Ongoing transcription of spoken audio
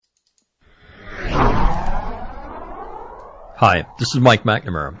Hi, this is Mike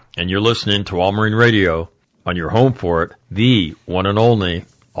McNamara, and you're listening to All Marine Radio on your home for it, the one and only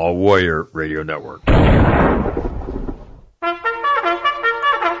All Warrior Radio Network.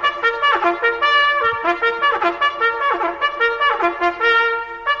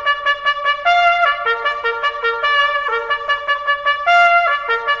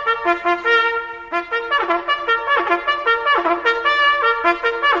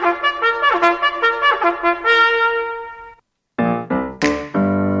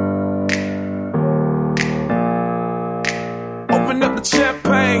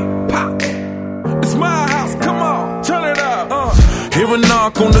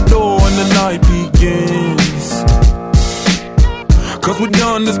 On the door and the night begins. 'Cause we've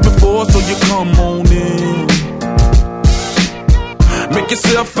done this before, so you come on in. Make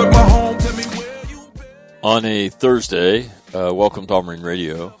yourself at my home, tell me where you been. On a Thursday, welcome to All Marine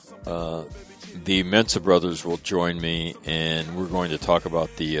Radio. The Mensa brothers will join me, and we're going to talk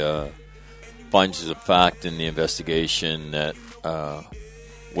about the findings of fact in the investigation that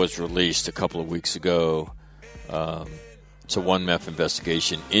was released a couple of weeks ago. It's a 1MEF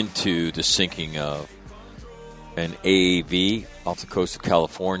investigation into the sinking of an AAV off the coast of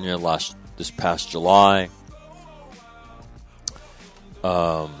California this past July.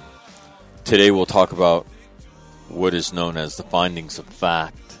 Today we'll talk about what is known as the findings of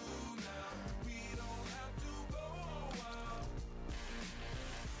fact.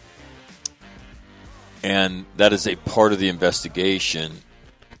 And that is a part of the investigation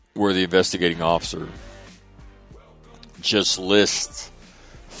where the investigating officer just lists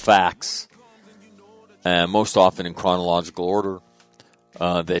facts, most often in chronological order,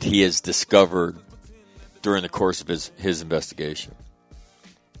 that he has discovered during the course of his investigation.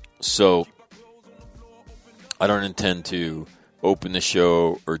 So I don't intend to open the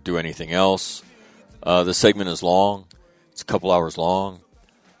show or do anything else. The segment is long. It's a couple hours long.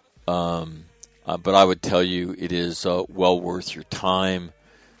 But I would tell you it is well worth your time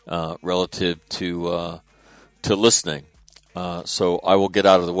relative to listening. So I will get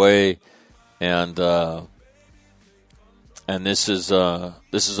out of the way, and this is a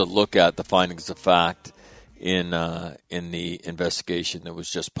look at the findings of fact in the investigation that was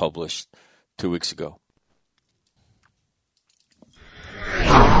just published 2 weeks ago.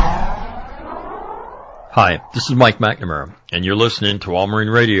 Hi, this is Mike McNamara, and you're listening to All Marine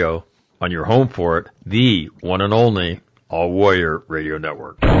Radio on your home for it, the one and only All Warrior Radio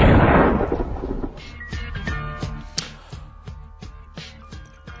Network.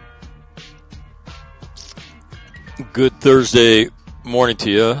 Good Thursday morning to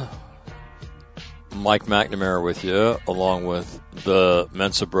you. Mike McNamara with you, along with the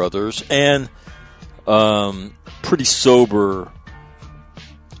Mensa brothers, and pretty sober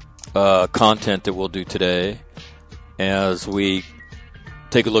content that we'll do today as we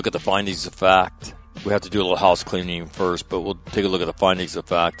take a look at the findings of fact. We have to do a little house cleaning first, but we'll take a look at the findings of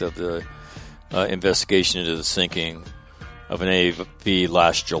fact of the investigation into the sinking of an AAV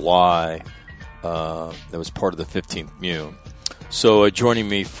last July. That was part of the 15th MEU. So joining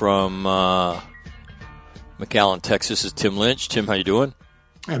me from McAllen, Texas is Tim Lynch. Tim, how you doing?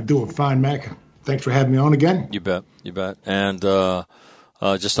 I'm doing fine, Mac. Thanks for having me on again. You bet. And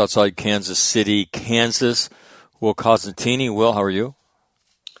just outside Kansas City, Kansas, Will Cosentini. Will, how are you?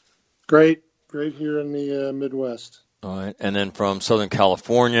 Great here in the Midwest. All right. And then from Southern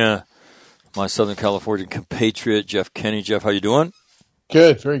California, my Southern California compatriot, Jeff Kenny. Jeff, how you doing?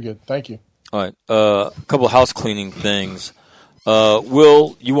 Good, very good. Thank you. All right, a couple of house cleaning things.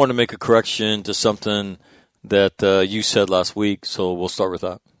 Will, you want to make a correction to something that you said last week, so we'll start with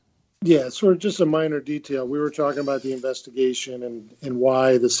that. Yeah, sort of just a minor detail. We were talking about the investigation and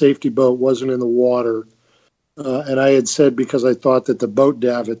why the safety boat wasn't in the water. And I had said because I thought that the boat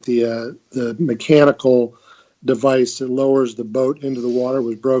davit, the mechanical device that lowers the boat into the water,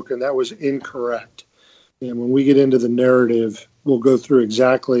 was broken. That was incorrect. And when we get into the narrative, we'll go through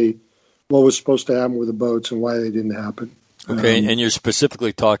exactly what was supposed to happen with the boats and why they didn't happen. Okay, and you're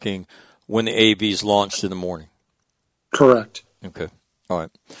specifically talking when the AVs launched in the morning. Correct. Okay. All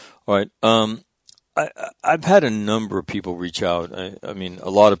right. I've had a number of people reach out. I mean, a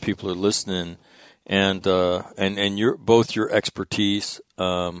lot of people are listening, and both your expertise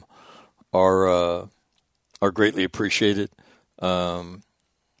are greatly appreciated.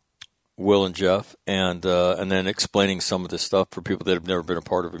 Will and Jeff, and then explaining some of this stuff for people that have never been a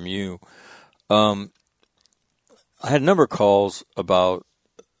part of a MEU. I had a number of calls about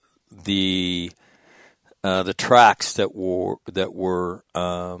the tracks that were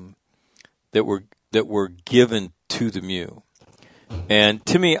given to the MEU. And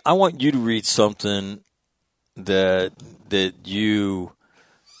Timmy, I want you to read something that you,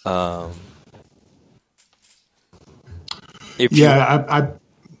 if I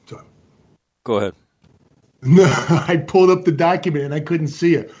go ahead. No, I pulled up the document and I couldn't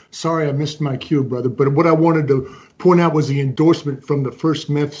see it. Sorry, I missed my cue, brother. But what I wanted to point out was the endorsement from the first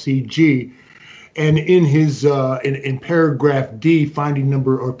MEF-CG, and in his in paragraph D, finding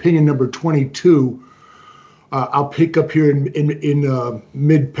number or opinion number 22. I'll pick up here in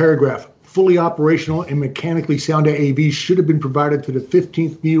mid paragraph. Fully operational and mechanically sound AAVs should have been provided to the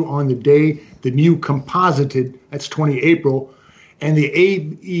 15th MEU on the day the MEU composited. That's 20 April. And the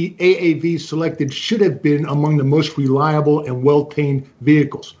AAV selected should have been among the most reliable and well-tamed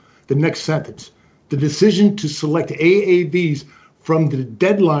vehicles. The next sentence. The decision to select AAVs from the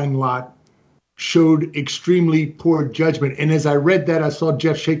deadline lot showed extremely poor judgment. And as I read that, I saw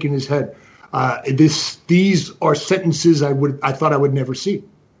Jeff shaking his head. These are sentences I thought I would never see.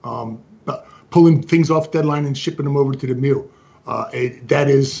 Pulling things off deadline and shipping them over to the MEU. That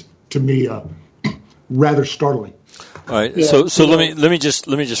is, to me, rather startling. All right. Yeah, so let me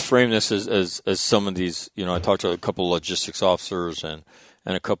just frame this as some of these. I talked to a couple of logistics officers and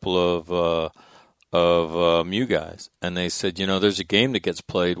a couple of MEU guys, and they said, there's a game that gets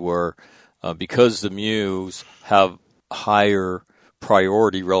played where because the MEUs have higher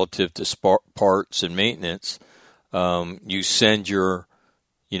priority relative to parts and maintenance, you send your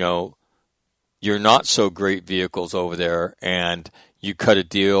not so great vehicles over there, and you cut a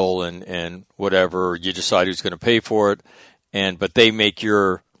deal and whatever, you decide who's going to pay for it, but they make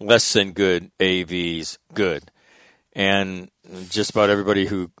your less than good AVs good. And just about everybody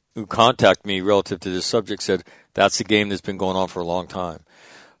who contacted me relative to this subject said that's a game that's been going on for a long time.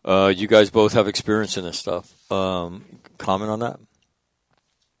 You guys both have experience in this stuff. Comment on that?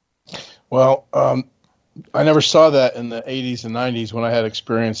 Well, I never saw that in the 80s and 90s when I had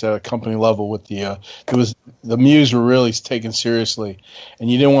experience at a company level with the MEUs were really taken seriously, and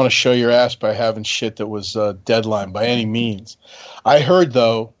you didn't want to show your ass by having shit that was deadline by any means. I heard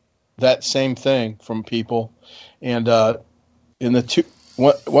though that same thing from people, and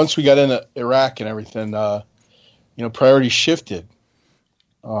once we got into Iraq and everything, priorities shifted.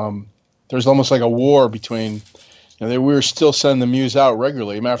 There's almost like a war between. We were still sending the MEUs out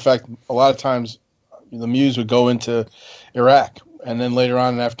regularly. Matter of fact, a lot of times the MEUs would go into Iraq and then later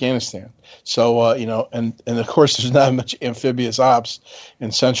on in Afghanistan. So, and of course there's not much amphibious ops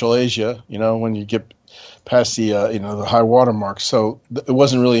in Central Asia, when you get past the, the high water mark. So it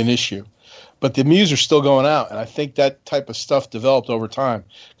wasn't really an issue. But the MEUs are still going out, and I think that type of stuff developed over time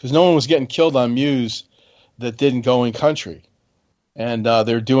because no one was getting killed on MEUs that didn't go in country. And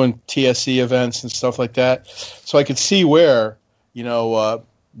they're doing TSC events and stuff like that. So I could see where, that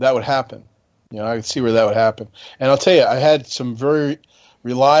would happen. I could see where that would happen. And I'll tell you, I had some very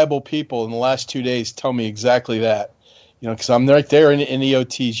reliable people in the last 2 days tell me exactly that. Because I'm right there in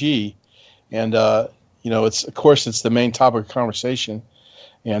EOTG. And, it's the main topic of conversation.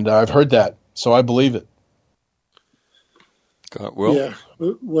 And I've heard that. So I believe it. Will? Yeah.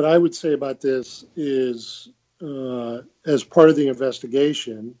 What I would say about this is... as part of the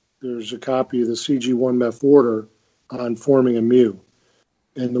investigation, there's a copy of the CG1 MEF order on forming a MEU.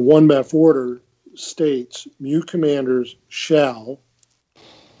 And the 1 MEF order states MEU commanders shall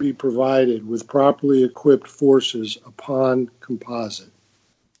be provided with properly equipped forces upon composite.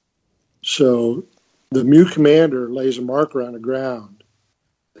 So the MEU commander lays a marker on the ground.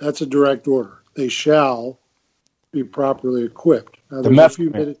 That's a direct order. They shall be properly equipped. Now,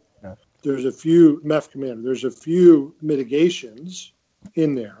 there's a few MEF commander. There's a few mitigations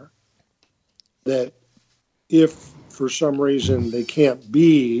in there that if for some reason they can't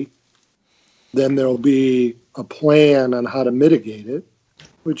be, then there'll be a plan on how to mitigate it,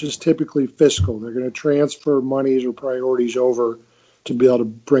 which is typically fiscal. They're going to transfer monies or priorities over to be able to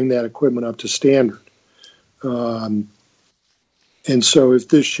bring that equipment up to standard. And so if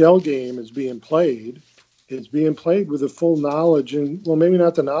this shell game is being played, it's being played with the full knowledge and, well, maybe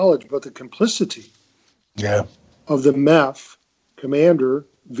not the knowledge, but the complicity of the MEF commander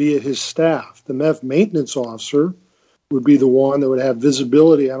via his staff. The MEF maintenance officer would be the one that would have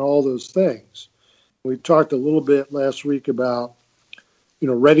visibility on all those things. We talked a little bit last week about,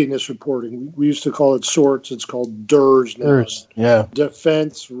 readiness reporting. We used to call it SORTS. It's called DERS now. DERS, yeah.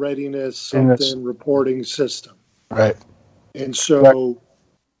 Defense Readiness Something Reporting System. Right. And so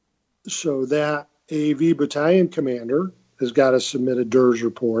that AV battalion commander has got to submit a DERS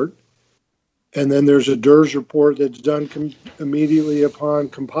report. And then there's a DERS report that's done immediately upon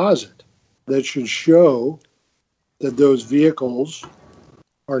composite that should show that those vehicles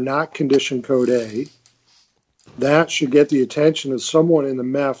are not condition code A. That should get the attention of someone in the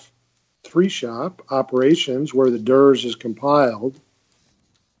MEF 3-shop operations where the DERS is compiled.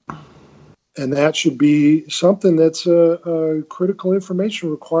 And that should be something that's a critical information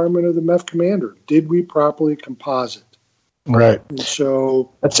requirement of the MEF commander. Did we properly composite? Right. And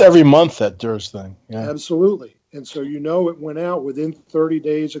so that's every month, that DERS thing. Yeah. Absolutely. And so it went out within 30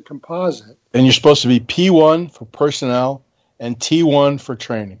 days of composite. And you're supposed to be P1 for personnel and T1 for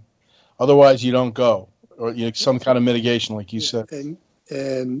training. Otherwise, you don't go. Or some kind of mitigation, like you said.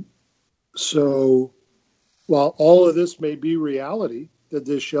 And so while all of this may be reality, that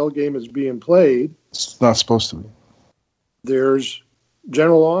this shell game is being played, it's not supposed to be. There's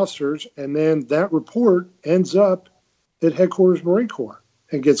general officers, and then that report ends up at Headquarters Marine Corps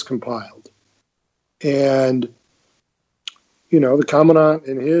and gets compiled. And, the Commandant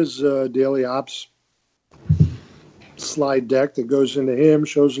in his daily ops slide deck that goes into him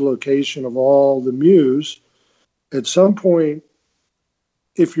shows the location of all the MEUs. At some point,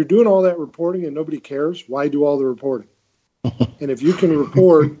 if you're doing all that reporting and nobody cares, why do all the reporting? And if you can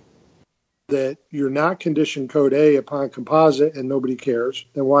report that you're not condition code A upon composite and nobody cares,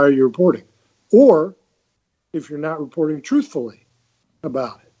 then why are you reporting? Or if you're not reporting truthfully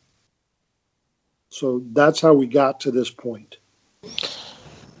about it. So that's how we got to this point.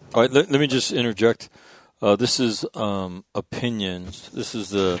 All right, let me just interject. This is opinions. This is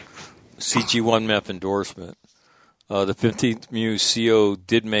the CG1 MEF endorsement. The 15th MEU CO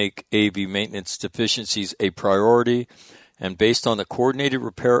did make AV maintenance deficiencies a priority, and based on the coordinated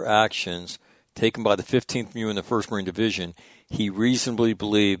repair actions taken by the 15th MEU in the 1st Marine Division, he reasonably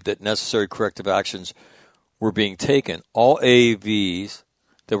believed that necessary corrective actions were being taken. All AAVs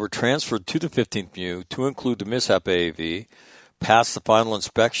that were transferred to the 15th MEU, to include the mishap AAV, passed the final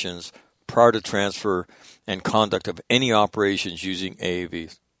inspections prior to transfer and conduct of any operations using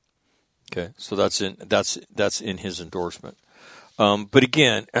AAVs. Okay, so that's in his endorsement. But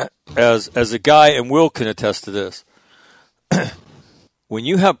again, as a guy, and Will can attest to this, when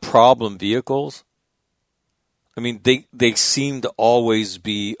you have problem vehicles, I mean, they seem to always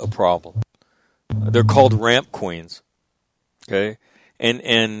be a problem. They're called ramp queens. Okay,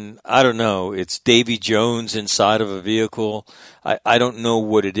 and I don't know, it's Davy Jones inside of a vehicle. I don't know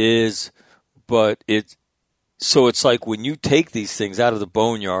what it is, but it's like when you take these things out of the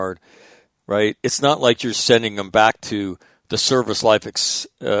boneyard, right? It's not like you're sending them back to the Service Life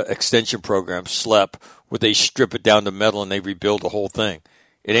Extension Program, SLEP, where they strip it down to metal and they rebuild the whole thing.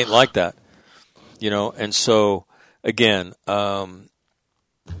 It ain't like that, And so, again,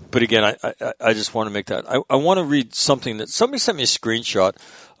 but again, I just want to make that. I want to read something that somebody sent me a screenshot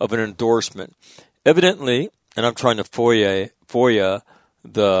of an endorsement. Evidently, and I'm trying to FOIA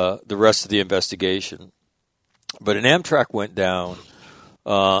the rest of the investigation, but an Amtrak went down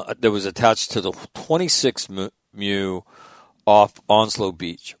that was attached to the 26th MEU off Onslow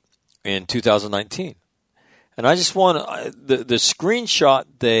Beach in 2019. And I just want to, the screenshot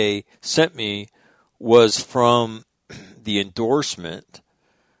they sent me was from the endorsement,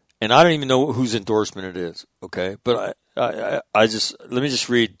 and I don't even know whose endorsement it is, okay? But let me just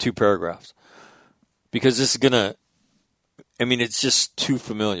read 2 paragraphs, because this is it's just too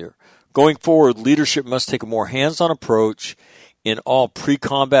familiar. Going forward, leadership must take a more hands-on approach in all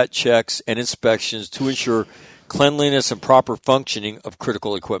pre-combat checks and inspections to ensure cleanliness and proper functioning of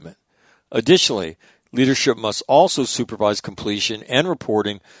critical equipment. Additionally, leadership must also supervise completion and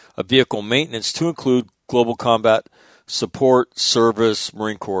reporting of vehicle maintenance to include Global Combat Support Service,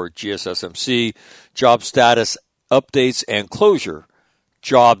 Marine Corps, GSSMC, job status updates and closure.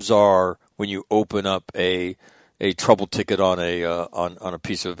 Jobs are when you open up a trouble ticket on a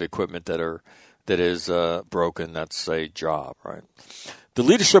piece of equipment that is broken. That's a job, right? The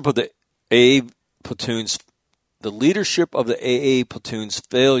leadership of the AA platoon's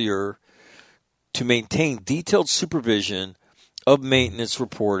failure to maintain detailed supervision of maintenance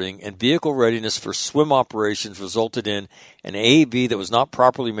reporting and vehicle readiness for swim operations resulted in an AAV that was not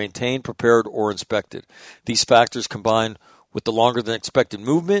properly maintained, prepared, or inspected. These factors, combined with the longer than expected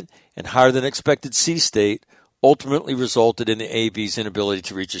movement and higher than expected sea state, ultimately resulted in the AAV's inability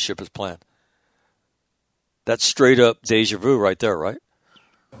to reach the ship as planned. That's straight up deja vu right there, right?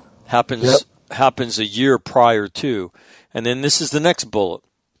 Happens a year prior to. And then this is the next bullet.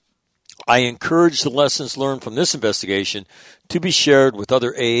 I encourage the lessons learned from this investigation to be shared with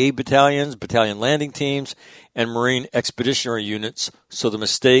other AA battalions, battalion landing teams, and Marine expeditionary units so that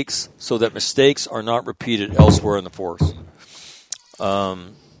mistakes are not repeated elsewhere in the force.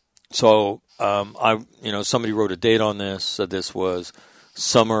 Somebody wrote a date on this, said this was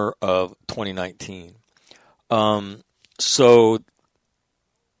summer of 2019. So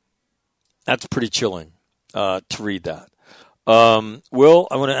that's pretty chilling to read that. Will,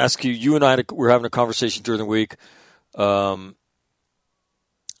 I want to ask you. You and I were having a conversation during the week.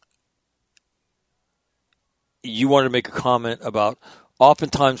 You wanted to make a comment about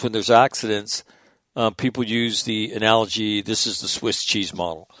oftentimes when there's accidents, people use the analogy, this is the Swiss cheese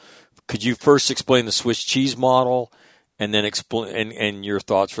model. Could you first explain the Swiss cheese model and then explain and your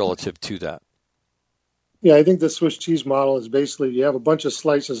thoughts relative to that? Yeah, I think the Swiss cheese model is basically you have a bunch of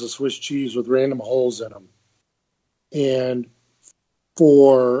slices of Swiss cheese with random holes in them. And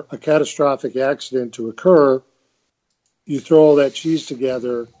for a catastrophic accident to occur, you throw all that cheese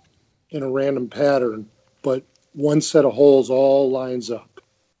together in a random pattern, but one set of holes all lines up.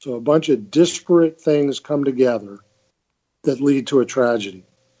 So a bunch of disparate things come together that lead to a tragedy.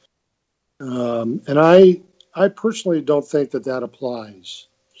 And I personally don't think that applies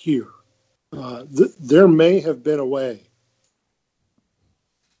here. There may have been a way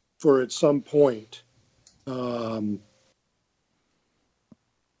for at some point for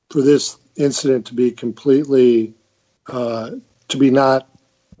this incident to be completely, to be not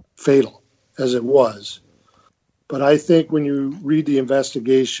fatal as it was. But I think when you read the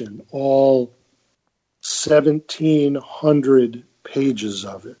investigation, all 1,700 pages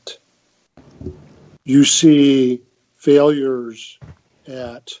of it, you see failures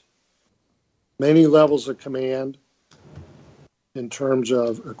at many levels of command in terms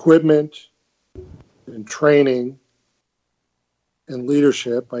of equipment and training and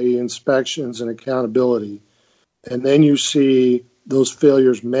leadership, i.e. inspections and accountability. And then you see those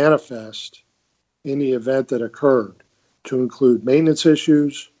failures manifest in the event that occurred, to include maintenance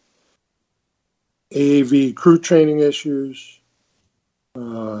issues, AAV crew training issues,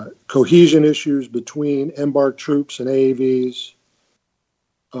 cohesion issues between embarked troops and AAVs,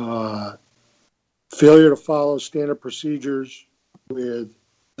 failure to follow standard procedures with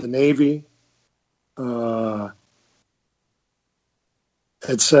the Navy,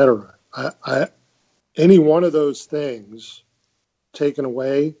 etc. Any one of those things taken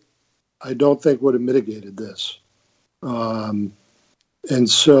away, I don't think would have mitigated this. And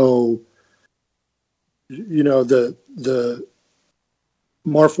so, you know, the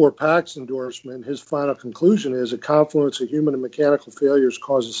Marfor Pax endorsement, his final conclusion is a confluence of human and mechanical failures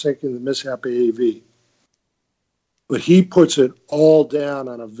causes sinking of the mishap AAV. But he puts it all down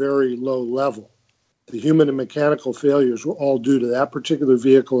on a very low level. The human and mechanical failures were all due to that particular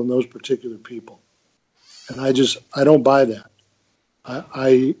vehicle and those particular people. And I don't buy that.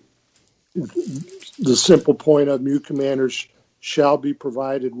 The simple point of new commanders shall be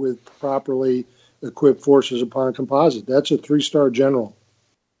provided with properly equipped forces upon composite. That's a 3-star general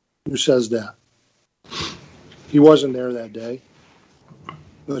who says that. He wasn't there that day,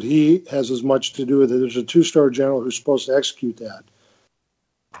 but he has as much to do with it. There's a 2-star general who's supposed to execute that.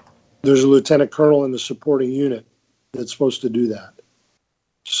 There's a lieutenant colonel in the supporting unit that's supposed to do that.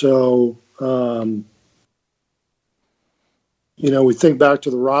 So, you know, we think back to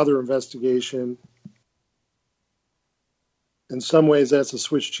the Rother investigation. In some ways, that's a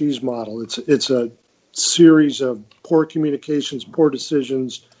Swiss cheese model. It's a series of poor communications, poor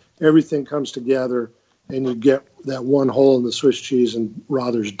decisions. Everything comes together, and you get that one hole in the Swiss cheese, and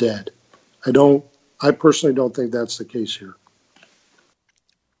Rother's dead. I personally don't think that's the case here.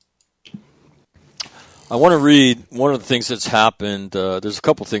 I want to read one of the things that's happened. There's a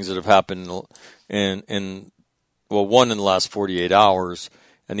couple things that have happened one in the last 48 hours,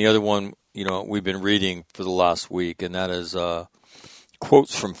 and the other one, you know, we've been reading for the last week, and that is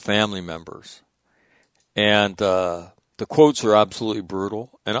quotes from family members. And the quotes are absolutely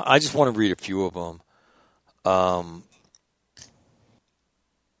brutal, and I just want to read a few of them.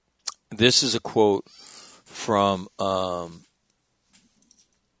 This is a quote from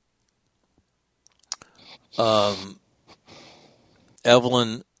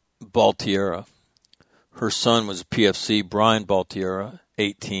Evelyn Baltiera. Her son was a PFC, Brian Baltiera,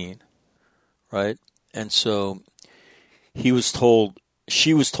 18, right? And so she was told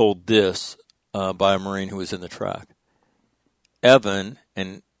this by a Marine who was in the track. Evan,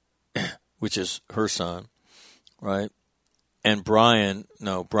 which is her son, right? And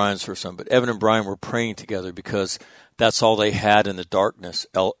Brian's her son, but Evan and Brian were praying together because that's all they had in the darkness,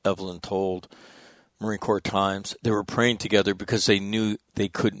 Evelyn told Marine Corps Times. They were praying together because they knew they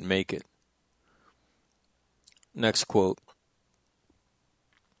couldn't make it. Next quote.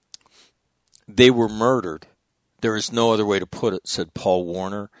 They were murdered. There is no other way to put it, said Paul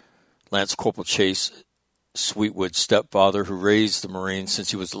Warner, Lance Corporal Chase Sweetwood's stepfather, who raised the Marines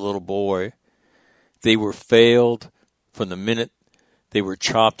since he was a little boy. They were failed from the minute they were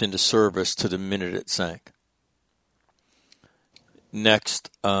chopped into service to the minute it sank. Next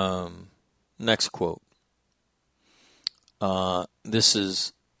quote. This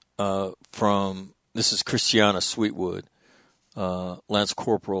is Christiana Sweetwood, Lance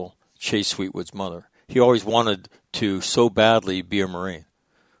Corporal Chase Sweetwood's mother. He always wanted to so badly be a Marine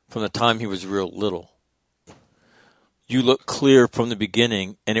from the time he was real little. You look clear from the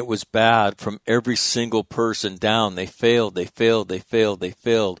beginning, and it was bad from every single person down. They failed,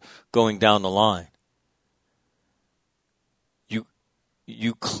 going down the line.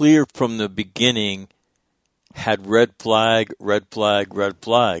 You clear from the beginning, had red flag,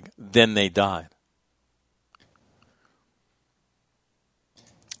 then they died.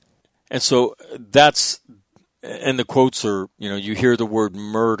 And so and the quotes are, you hear the word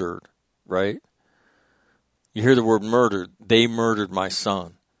murdered, right? You hear the word murdered. They murdered my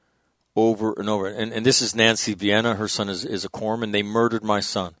son over and over. And this is Nancy Vienna. Her son is a corpsman. They murdered my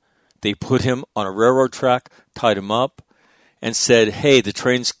son. They put him on a railroad track, tied him up, and said, hey, the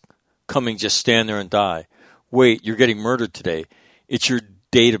train's coming, just stand there and die. Wait, you're getting murdered today. It's your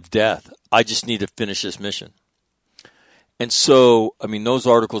date of death. I just need to finish this mission. And so, those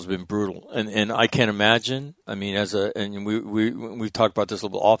articles have been brutal. And I can't imagine, and we've talked about this a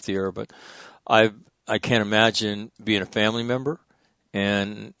little bit off the air, but I can't imagine being a family member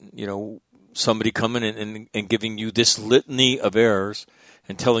and, somebody coming and giving you this litany of errors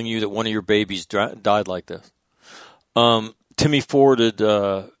and telling you that one of your babies died like this. Timmy forwarded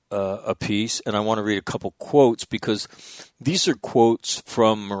a piece, and I want to read a couple quotes because these are quotes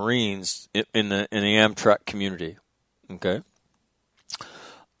from Marines in the Amtrak community. Okay.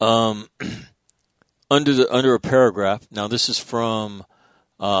 Under a paragraph. Now this is from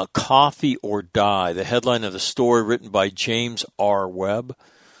Coffee or Die. The headline of the story, written by James R. Webb,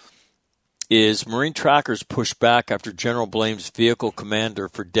 is Marine trackers push back after General blames vehicle commander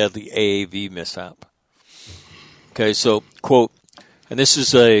for deadly AAV mishap. Okay, so quote, and this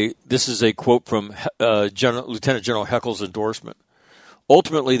is a quote from Lieutenant General Heckel's endorsement.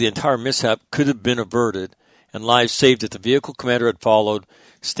 Ultimately, the entire mishap could have been averted and lives saved if the vehicle commander had followed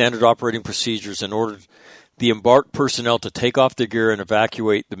standard operating procedures and ordered the embarked personnel to take off their gear and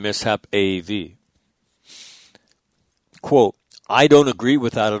evacuate the mishap AAV. Quote, I don't agree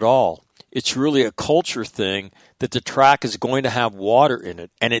with that at all. It's really a culture thing that the track is going to have water in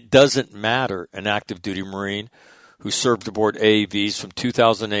it, and it doesn't matter, an active duty Marine who served aboard AAVs from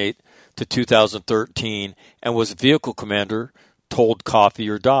 2008 to 2013 and was vehicle commander told Coffee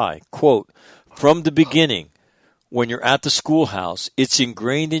or Die. Quote, from the beginning, when you're at the schoolhouse, it's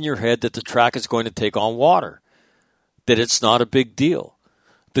ingrained in your head that the track is going to take on water, that it's not a big deal.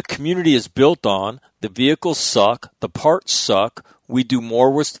 The community is built on, the vehicles suck, the parts suck, we do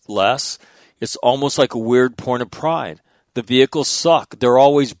more with less. It's almost like a weird point of pride. The vehicles suck, they're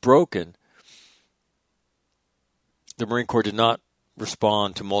always broken. The Marine Corps did not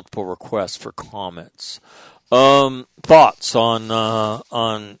respond to multiple requests for comments. Thoughts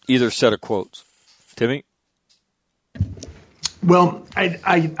on either set of quotes? Timmy? Well,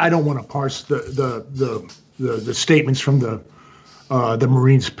 I don't want to parse the statements from the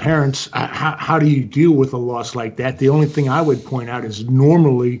Marines' parents. How do you deal with a loss like that? The only thing I would point out is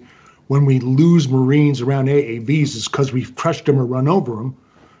normally when we lose Marines around AAVs is because we've crushed them or run over them.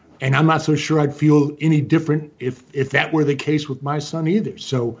 And I'm not so sure I'd feel any different if that were the case with my son either.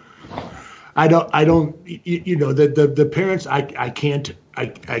 So I don't, the parents, I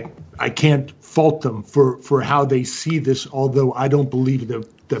can't fault them for how they see this, although I don't believe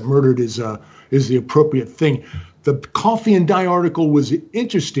that murdered is the appropriate thing. The Coffee and Die article was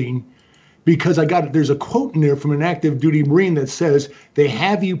interesting because there's a quote in there from an active duty Marine that says, they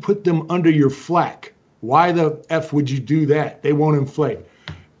have you put them under your flak. Why the F would you do that? They won't inflate.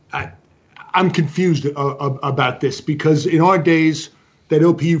 I'm confused about this because in our days, that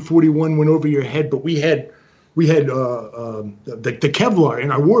OPU 41 went over your head, but we had the Kevlar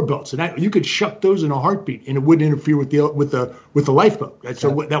in our war belts, and you could shuck those in a heartbeat, and it wouldn't interfere with the lifeboat.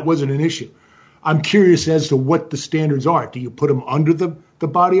 So that wasn't an issue. I'm curious as to what the standards are. Do you put them under the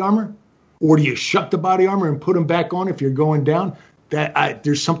body armor, or do you shuck the body armor and put them back on if you're going down?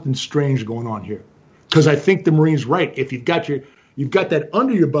 There's something strange going on here, because I think the Marine's right. If you've got that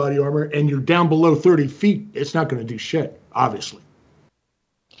under your body armor and you're down below 30 feet, it's not going to do shit, obviously.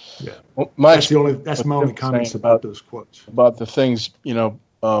 Yeah, well, that's my only comments about those quotes. About the things,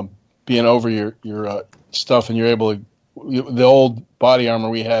 being over your stuff, and you're able to. The old body armor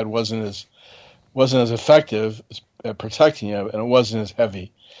we had wasn't as effective at protecting you, and it wasn't as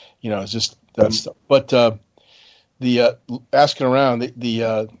heavy. It's just that stuff. But the asking around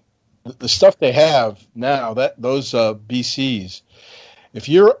the stuff they have now, those BCs, if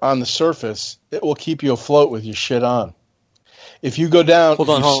you're on the surface, it will keep you afloat with your shit on. If you go down, hold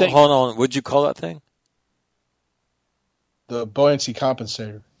on. What'd you call that thing? the buoyancy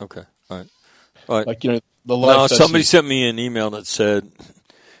compensator. Okay. All right. Like, the life. Now, somebody sent me an email that said,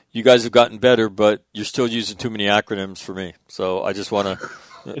 you guys have gotten better, but you're still using too many acronyms for me. So I just want to.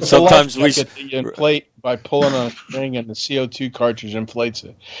 Sometimes we inflate by pulling on a string, and the CO2 cartridge inflates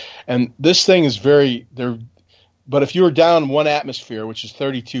it. And this thing is but if you were down 1 atmosphere, which is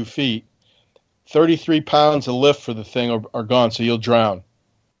 32 feet, 33 pounds of lift for the thing are gone, so you'll drown.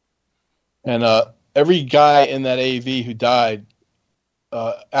 And every guy in that AV who died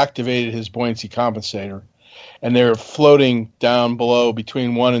activated his buoyancy compensator, and they're floating down below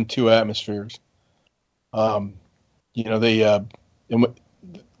between 1 and 2 atmospheres.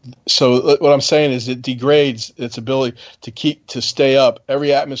 So what I'm saying is it degrades its ability to stay up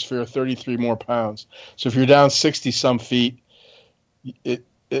every atmosphere 33 more pounds. So if you're down 60 some feet,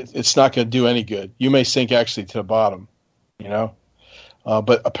 it's not going to do any good. You may sink actually to the bottom,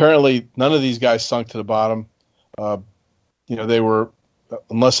 but apparently none of these guys sunk to the bottom. They were,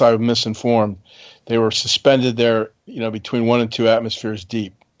 unless I'm misinformed, they were suspended there, between 1 and 2 atmospheres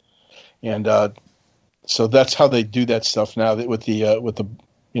deep. And so that's how they do that stuff now with the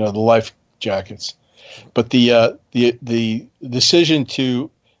life jackets. But the decision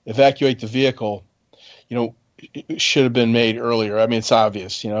to evacuate the vehicle, should have been made earlier. I mean, it's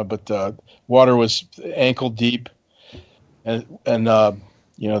obvious, but water was ankle deep, and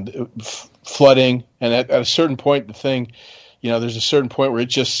flooding. And at a certain point, the thing, there's a certain point where it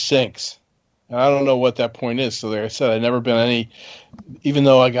just sinks. And I don't know what that point is. So like I said, I've never been even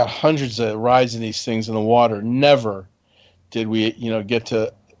though I got hundreds of rides in these things in the water, never did we, get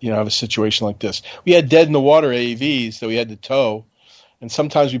to, have a situation like this. We had dead in the water AAVs that we had to tow. And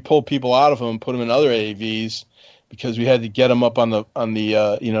sometimes we pulled people out of them and put them in other AAVs because we had to get them up on the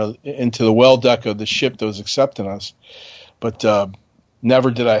into the well deck of the ship that was accepting us. But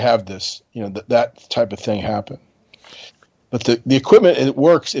never did I have this, that type of thing happen. But the equipment, it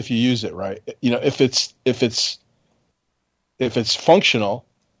works if you use it right. If it's functional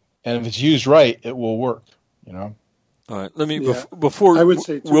and if it's used right, it will work. All right. Let me before I would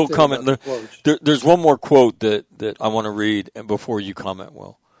say Will comment. There's one more quote that I want to read, and before you comment,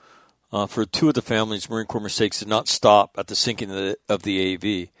 Will. For 2 of the families, Marine Corps mistakes did not stop at the sinking of the AV.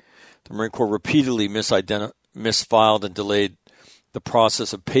 The Marine Corps repeatedly misfiled and delayed the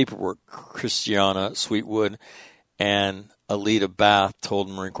process of paperwork. Christiana Sweetwood and Alita Bath told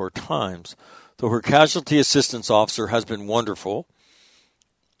Marine Corps Times. Though her casualty assistance officer has been wonderful,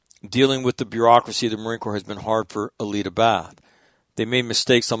 dealing with the bureaucracy of the Marine Corps has been hard for Alita Bath. They made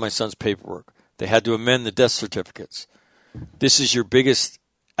mistakes on my son's paperwork. They had to amend the death certificates. This is your biggest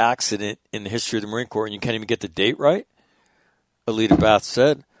accident in the history of the Marine Corps, and you can't even get the date right? Alita Bath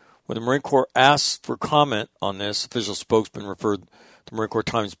said. When the Marine Corps asked for comment on this, official spokesman referred the Marine Corps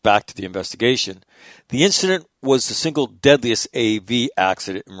Times back to the investigation. The incident was the single deadliest AV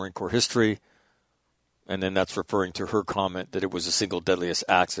accident in Marine Corps history. And then that's referring to her comment that it was the single deadliest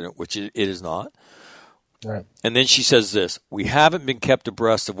accident, which it is not. Right. And then she says this, we haven't been kept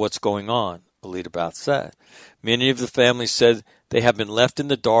abreast of what's going on, Alita Bath said. Many of the families said they have been left in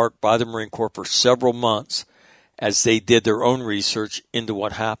the dark by the Marine Corps for several months as they did their own research into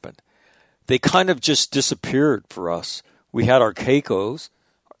what happened. They kind of just disappeared for us. We had our CACOs,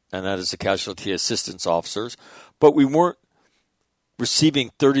 and that is the casualty assistance officers, but we weren't receiving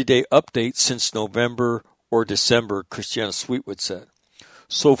 30-day updates since November or December, Christiana Sweetwood said.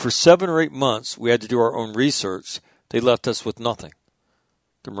 So for 7 or 8 months, we had to do our own research. They left us with nothing.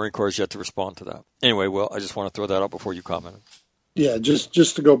 The Marine Corps has yet to respond to that. Anyway, Will, I just want to throw that out before you comment. Yeah,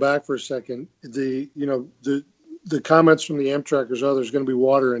 just to go back for a second, the comments from the Amtrakers, there's going to be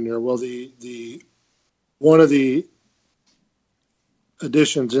water in there. Well, the one of the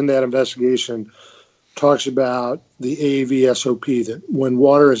additions in that investigation talks about the AAV SOP, that when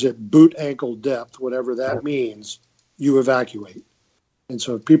water is at boot ankle depth, whatever that means, you evacuate. And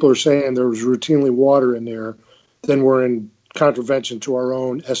so if people are saying there was routinely water in there, then we're in contravention to our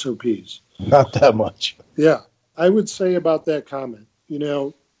own SOPs. Not that much. Yeah. I would say about that comment,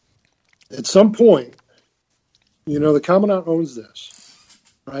 at some point, the Commandant owns this,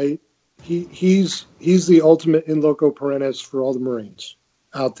 right? He's the ultimate in loco parentis for all the Marines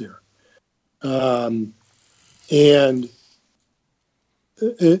out there. And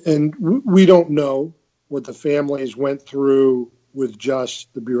we don't know what the families went through with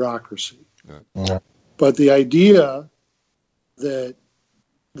just the bureaucracy. Yeah. But the idea that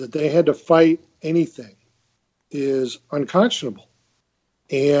they had to fight anything is unconscionable.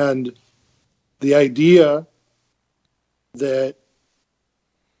 And the idea that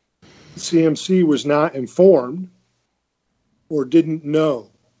CMC was not informed or didn't know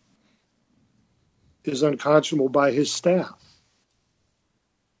is unconscionable by his staff.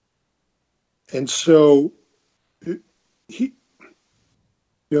 And so he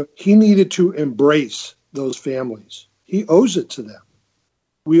needed to embrace those families. He owes it to them.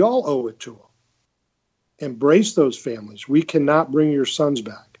 We all owe it to them. Embrace those families. We cannot bring your sons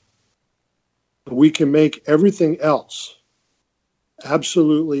back. But we can make everything else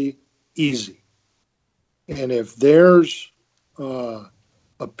absolutely easy. And if there's a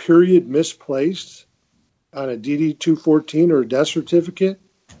period misplaced on a DD-214 or a death certificate,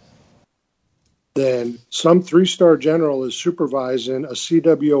 then some 3-star general is supervising a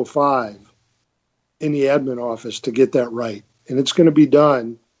CW05 in the admin office to get that right. And it's going to be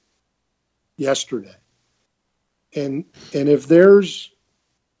done yesterday. And if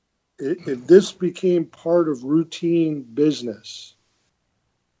this became part of routine business,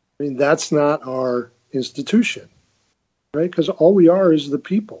 I mean, that's not our institution, right? Because all we are is the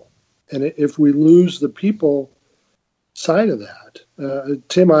people. And if we lose the people side of that,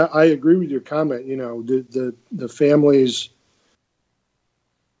 Tim, I agree with your comment. The families,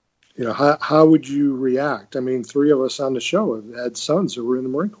 how would you react? I mean, 3 of us on the show have had sons who were in the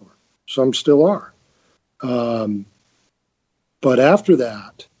Marine Corps. Some still are. But after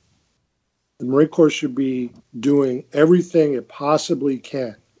that, the Marine Corps should be doing everything it possibly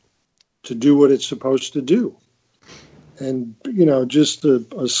can to do what it's supposed to do. And, just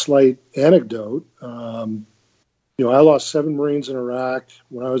a slight anecdote, I lost 7 Marines in Iraq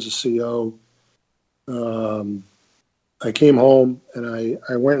when I was a CO. I came home and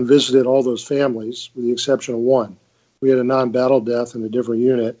I went and visited all those families with the exception of one. We had a non-battle death in a different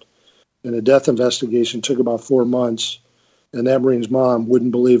unit, and the death investigation took about 4 months, and that Marine's mom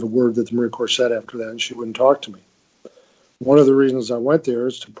wouldn't believe a word that the Marine Corps said after that, and she wouldn't talk to me. One of the reasons I went there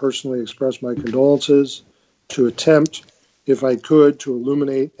is to personally express my condolences, to attempt, if I could, to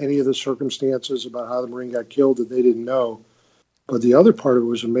illuminate any of the circumstances about how the Marine got killed that they didn't know. But the other part of it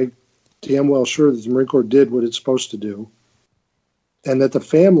was to make damn well sure that the Marine Corps did what it's supposed to do, and that the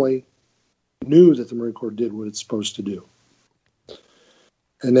family knew that the Marine Corps did what it's supposed to do.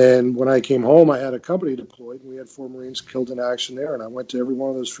 And then when I came home, I had a company deployed, and we had 4 Marines killed in action there. And I went to every one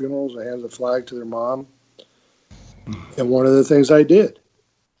of those funerals. I handed the flag to their mom. And one of the things I did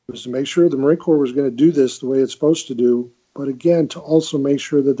was to make sure the Marine Corps was going to do this the way it's supposed to do, but again, to also make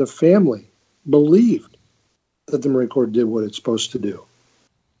sure that the family believed that the Marine Corps did what it's supposed to do.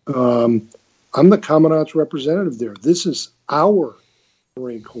 I'm the Commandant's representative there. This is our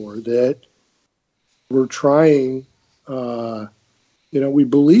Marine Corps that we're trying, we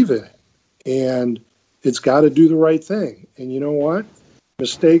believe in it, and it's got to do the right thing. And you know what?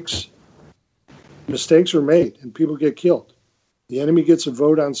 Mistakes are made, and people get killed. The enemy gets a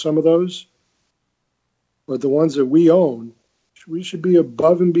vote on some of those, but the ones that we own, we should be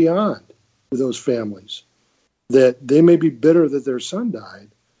above and beyond with those families. That they may be bitter that their son died,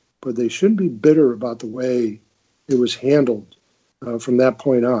 but they shouldn't be bitter about the way it was handled from that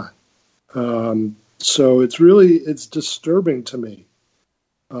point on. So it's disturbing to me.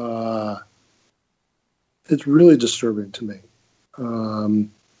 It's really disturbing to me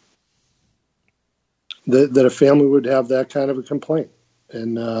that a family would have that kind of a complaint.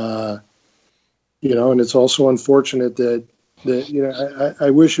 And, and it's also unfortunate that I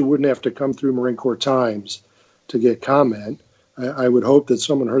wish it wouldn't have to come through Marine Corps Times to get comment. I would hope that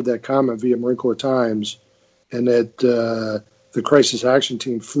someone heard that comment via Marine Corps Times and that the crisis action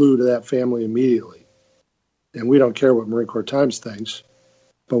team flew to that family immediately. And we don't care what Marine Corps Times thinks,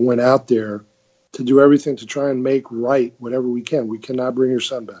 but went out there to do everything to try and make right whatever we can. We cannot bring your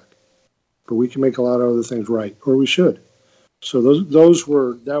son back, but we can make a lot of other things right, or we should. So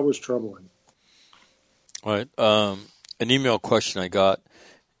that was troubling. All right. An email question I got,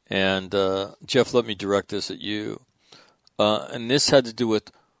 and Jeff, let me direct this at you. And this had to do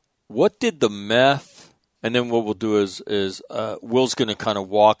with what did the meth, and then what we'll do is Will's going to kind of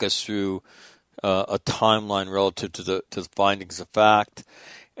walk us through a timeline relative to the findings of fact,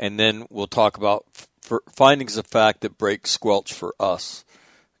 and then we'll talk about findings of fact that break squelch for us.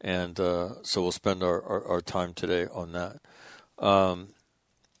 And so we'll spend our time today on that.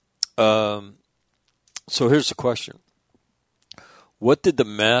 So here's the question. What did the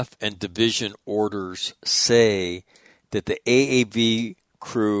meth and division orders say that the AAV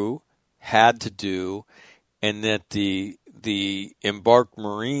crew had to do and that the embarked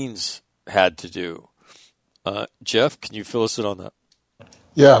Marines had to do? Jeff, can you fill us in on that?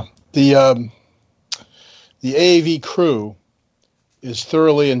 Yeah. The AAV crew is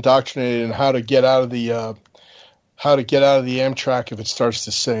thoroughly indoctrinated in how to get out of the Amtrak if it starts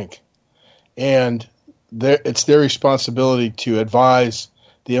to sink, and it's their responsibility to advise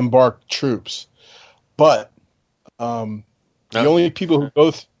the embarked troops. But the only people who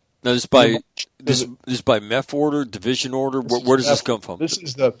go now this by MEF order, division order. Where does this come from? This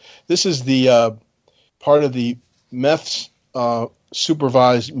is the part of the MEF's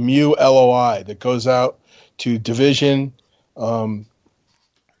supervised MU LOI that goes out to division, MLG,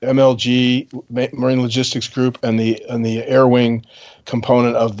 Marine Logistics Group, and the Air Wing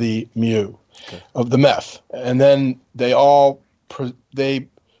component of the MU, of the MEF, and then they all they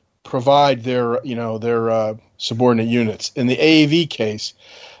provide their subordinate units. In the AAV case,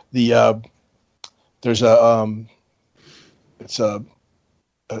 there's it's a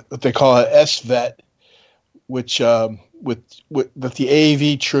what they call an SVET, which with that the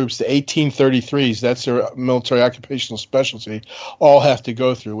AAV troops, the 1833s, that's their military occupational specialty, all have to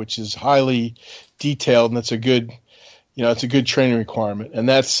go through, which is highly detailed, and it's a good training requirement, and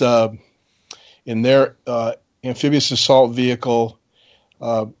that's in their amphibious assault vehicle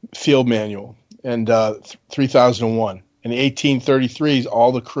field manual and 3001. In the 1833s,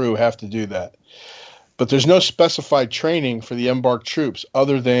 all the crew have to do that. But there's no specified training for the embarked troops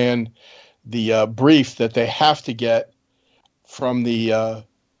other than the brief that they have to get from the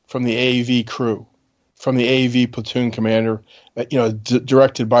AAV crew, from the AAV platoon commander,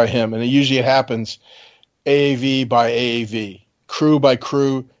 directed by him. And usually it happens AAV by AAV, crew by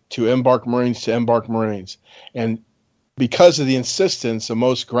crew, to embarked Marines to embarked Marines. And because of the insistence of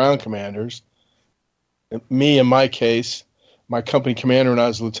most ground commanders, me in my case, my company commander and I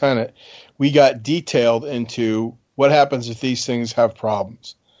as lieutenant, we got detailed into what happens if these things have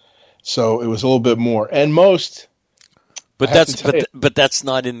problems. So it was a little bit more. And most... But that's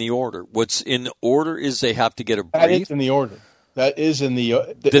not in the order. What's in the order is they have to get a brief. That is in the order. That is in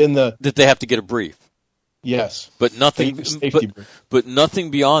the that they have to get a brief. Yes, but nothing. But nothing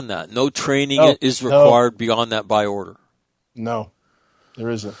beyond that. No training is required beyond that by order. No,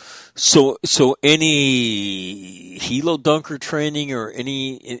 there isn't. So any helo dunker training or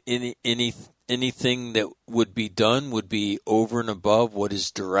anything that would be done would be over and above what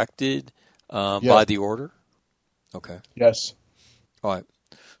is directed by the order. Okay. Yes. All right.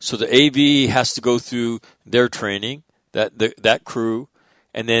 So the AV has to go through their training, that crew,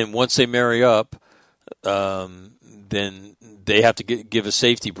 and then once they marry up, then they have to give a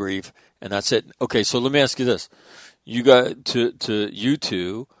safety brief, and that's it. Okay. So let me ask you this: you got to you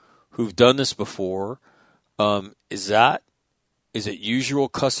two who've done this before. Is it usual,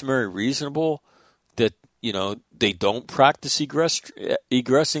 customary, reasonable that they don't practice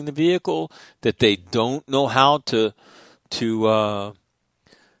egressing the vehicle, that they don't know how to one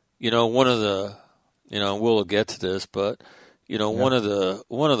of the, we'll get to this, but one of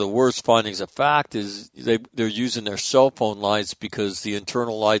the worst findings of fact is they're using their cell phone lights because the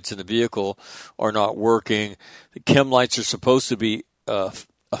internal lights in the vehicle are not working. The chem lights are supposed to be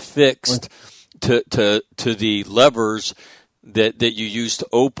affixed to the levers that you use to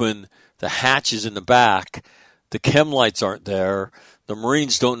open the hatches in the back. The chem lights aren't there. The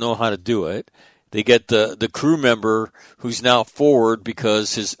Marines don't know how to do it. They get the crew member who's now forward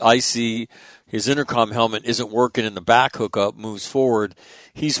because his intercom helmet isn't working and the back hookup moves forward.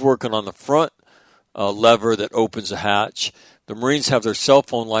 He's working on the front lever that opens the hatch. The Marines have their cell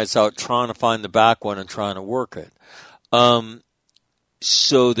phone lights out trying to find the back one and trying to work it.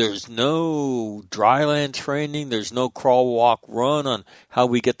 So there's no dry land training. There's no crawl, walk, run on how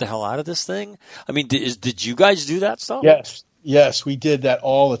we get the hell out of this thing. I mean, did you guys do that stuff? Yes, we did that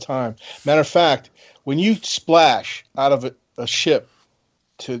all the time. Matter of fact, when you splash out of a ship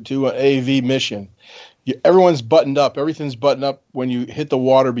to do an AV mission, everyone's buttoned up. Everything's buttoned up when you hit the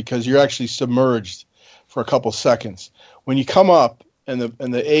water because you're actually submerged for a couple seconds. When you come up and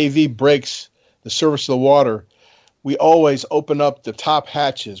the AV breaks the surface of the water, we always open up the top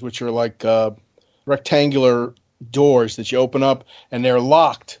hatches, which are like rectangular doors that you open up, and they're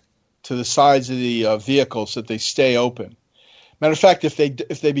locked to the sides of the vehicle so that they stay open. Matter of fact,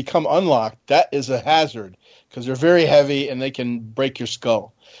 if they become unlocked, that is a hazard because they're very heavy and they can break your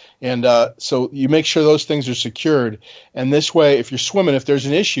skull. And so you make sure those things are secured. And this way, if you're swimming, if there's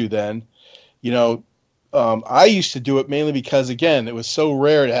an issue, then, I used to do it mainly because, again, it was so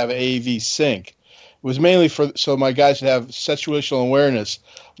rare to have an AAV sink. It was mainly so my guys would have situational awareness,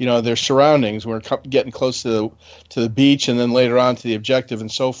 their surroundings when we're getting close to the beach and then later on to the objective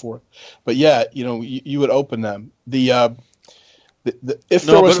and so forth. But yeah, you would open them. If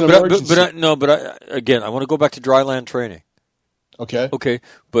there was an emergency. Again, I want to go back to dry land training. Okay. Okay,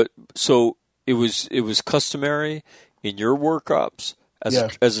 but so it was customary in your workups as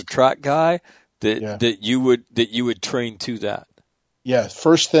a track guy that you would train to that. Yeah,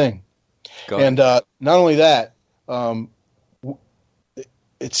 first thing. And not only that,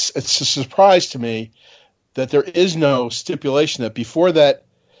 it's a surprise to me that there is no stipulation that before that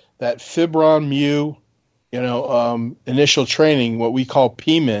Fibron Mu, initial training, what we call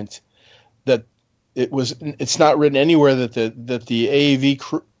PMINT, that it's not written anywhere that the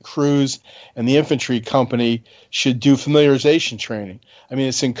AAV crews and the infantry company should do familiarization training. I mean,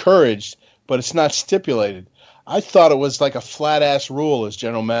 it's encouraged, but it's not stipulated. I thought it was like a flat-ass rule, as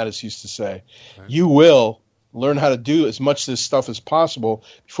General Mattis used to say. Right. You will learn how to do as much of this stuff as possible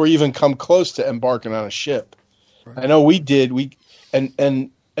before you even come close to embarking on a ship. Right. I know we did.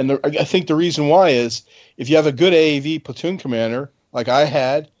 I think the reason why is if you have a good AAV platoon commander, like I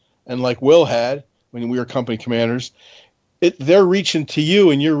had and like Will had when we were company commanders, they're reaching to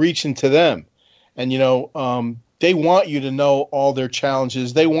you and you're reaching to them. And, they want you to know all their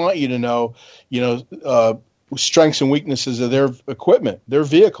challenges. They want you to know, strengths and weaknesses of their equipment, their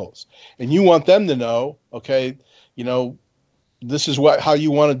vehicles. And you want them to know, okay, this is how you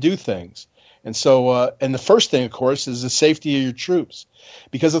want to do things. And so, and the first thing, of course, is the safety of your troops.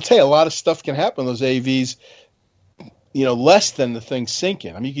 Because I'll tell you, a lot of stuff can happen with those AVs, less than the thing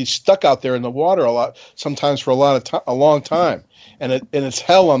sinking. I mean, you get stuck out there in the water sometimes for a long time. And it's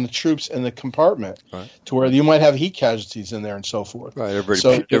hell on the troops in the compartment, right, to where you might have heat casualties in there and so forth. Right.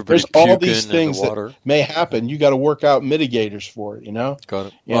 There's all these things that may happen. You got to work out mitigators for it, Got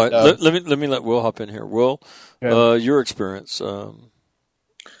it. And, all right. Let me let Will hop in here. Will, your experience.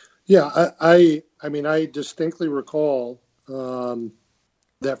 Yeah, I distinctly recall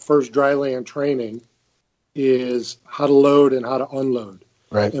that first dry land training is how to load and how to unload.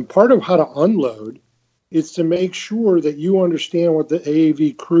 Right. And part of how to unload is to make sure that you understand what the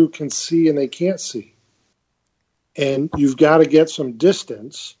AAV crew can see and they can't see. And you've got to get some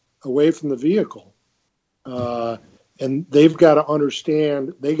distance away from the vehicle. And they've got to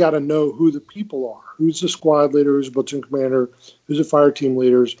understand, they got to know who the people are, who's the squad leader, who's the platoon commander, who's the fire team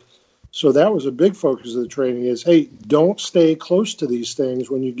leaders. So that was a big focus of the training is, hey, don't stay close to these things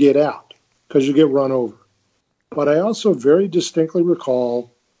when you get out because you get run over. But I also very distinctly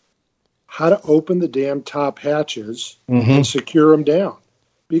recall how to open the damn top hatches and secure them down.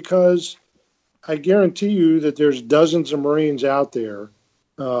 Because I guarantee you that there's dozens of Marines out there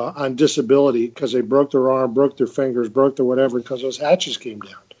on disability because they broke their arm, broke their fingers, broke their whatever because those hatches came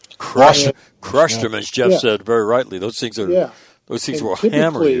down. Crushed them, as Jeff said very rightly. Those things will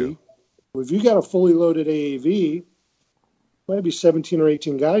hammer you. If you got a fully loaded AAV, might be 17 or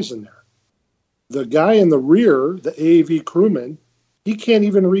 18 guys in there. The guy in the rear, the AAV crewman, he can't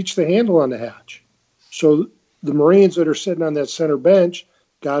even reach the handle on the hatch. So the Marines that are sitting on that center bench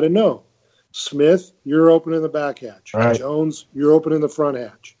got to know. Smith, you're opening the back hatch. Right. Jones, you're opening the front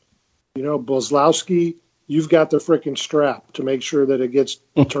hatch. Boslowski, you've got the frickin' strap to make sure that it gets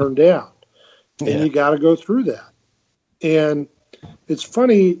turned down. And you got to go through that. And it's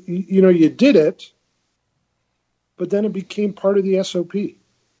funny, you did it, but then it became part of the SOP.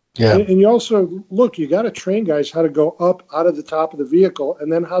 Yeah. And you also, you got to train guys how to go up out of the top of the vehicle and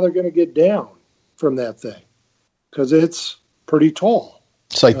then how they're going to get down from that thing because it's pretty tall.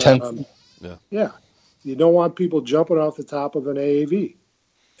 It's like 10. Yeah. You don't want people jumping off the top of an AAV.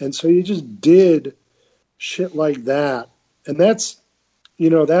 And so you just did shit like that. And that's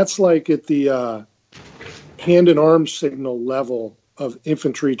like at the hand and arm signal level of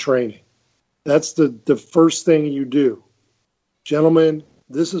infantry training. That's the first thing you do. Gentlemen,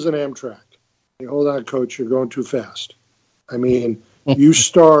 this is an Amtrak. Hey, hold on, Coach, you're going too fast. I mean, you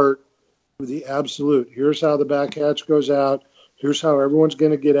start with the absolute. Here's how the back hatch goes out. Here's how everyone's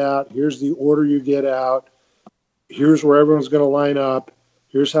going to get out. Here's the order you get out. Here's where everyone's going to line up.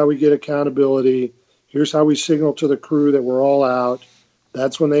 Here's how we get accountability. Here's how we signal to the crew that we're all out.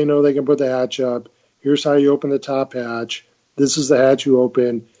 That's when they know they can put the hatch up. Here's how you open the top hatch. This is the hatch you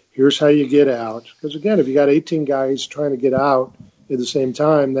open. Here's how you get out. Because, again, if you got 18 guys trying to get out at the same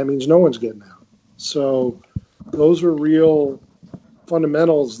time, that means no one's getting out. So those are real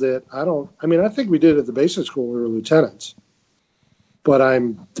fundamentals that I think we did at the basic school when we were lieutenants. But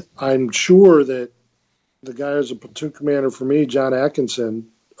I'm sure that the guy who's a platoon commander for me, John Atkinson,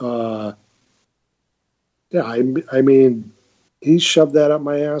 he shoved that up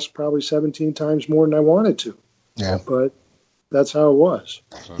my ass probably 17 times more than I wanted to. Yeah. But that's how it was.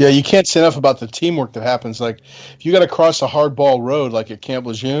 Yeah, you can't say enough about the teamwork that happens. Like, if you got to cross a hardball road like at Camp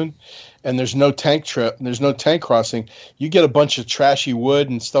Lejeune, and there's no tank trip, and there's no tank crossing, you get a bunch of trashy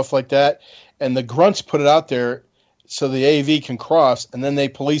wood and stuff like that, and the grunts put it out there so the AV can cross, and then they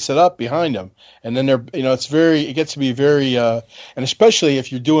police it up behind them, and then it gets to be very, and especially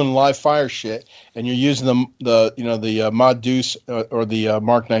if you're doing live fire shit and you're using the Mod Deuce or the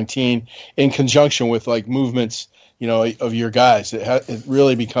Mark 19 in conjunction with like movements, of your guys, it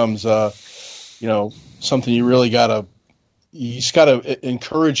really becomes, something you just gotta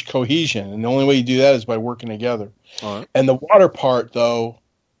encourage cohesion, and the only way you do that is by working together. All right. And the water part, though,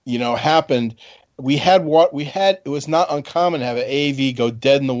 happened. It was not uncommon to have an AAV go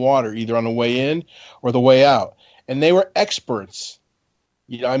dead in the water, either on the way in or the way out. And they were experts.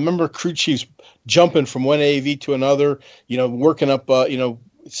 I remember crew chiefs jumping from one AAV to another, working up,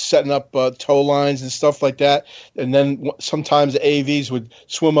 setting up tow lines and stuff like that. And then sometimes the AAVs would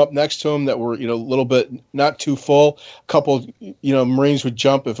swim up next to them that were, a little bit not too full. A couple, Marines would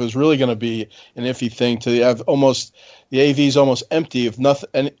jump if it was really going to be an iffy thing, to have the AV is almost empty, if nothing,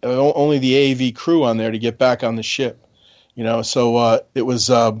 and only the AV crew on there to get back on the ship. So it was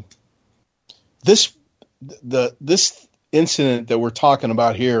this incident that we're talking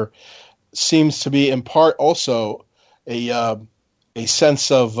about here seems to be in part also a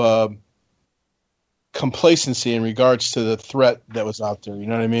sense of complacency in regards to the threat that was out there. You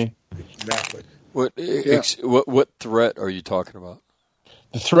know what I mean? Exactly. What threat are you talking about?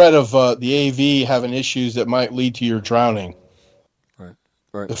 The threat of the AV having issues that might lead to your drowning.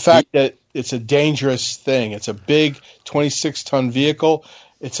 Right. The fact that it's a dangerous thing. It's a big 26-ton vehicle.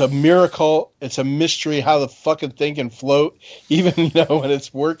 It's a miracle. It's a mystery how the fucking thing can float, even when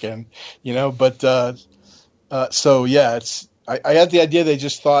it's working. But so yeah, I had the idea they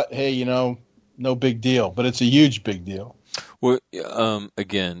just thought, hey, no big deal, but it's a huge big deal. Well,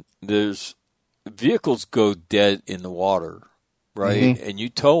 again, there's vehicles go dead in the water. Right, and you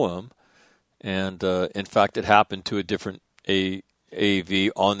tow them, and in fact, it happened to a different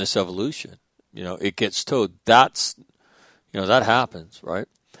AAV on this Evolution. It gets towed. That happens, right?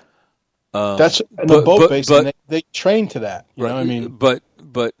 That's in the boat base, and they train to that. You know what I mean? But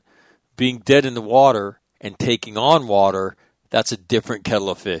being dead in the water and taking on water, that's a different kettle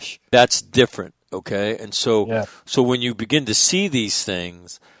of fish. That's different, okay? And so, so when you begin to see these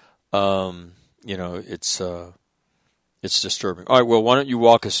things, it's disturbing. All right, well, why don't you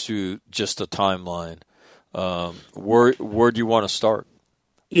walk us through just a timeline? Where do you want to start?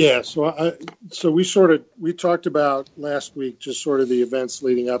 Yeah, so we talked about last week just sort of the events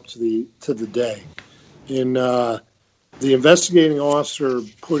leading up to the day, and the investigating officer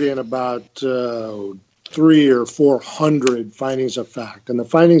put in about 300 or 400 findings of fact, and the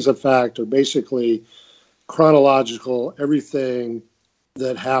findings of fact are basically chronological, everything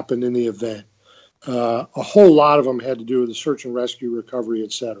that happened in the event. A whole lot of them had to do with the search and rescue, recovery,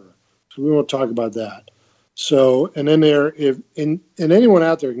 etc. So we won't talk about that. So, and then and anyone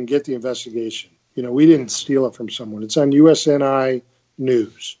out there can get the investigation. We didn't steal it from someone. It's on USNI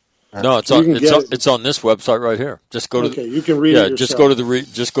News. No, it's on this website right here. Just go to you can read it yourself. Just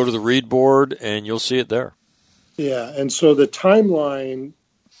go to the read board and you'll see it there. Yeah, and so the timeline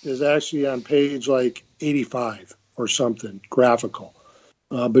is actually on page 85 or something, graphical.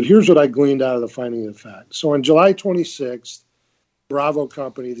 But here's what I gleaned out of the finding of fact. So on July 26th, Bravo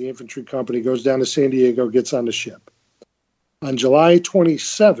Company, the infantry company, goes down to San Diego, gets on the ship. On July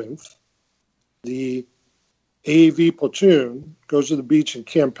 27th, the AAV platoon goes to the beach in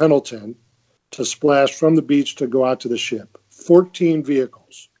Camp Pendleton to splash from the beach to go out to the ship. 14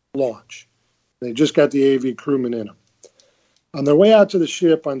 vehicles launch. They just got the AAV crewmen in them. On their way out to the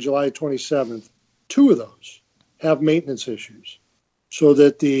ship on July 27th, 2 of those have maintenance issues, so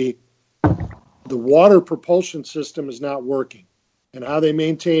that the water propulsion system is not working. And how they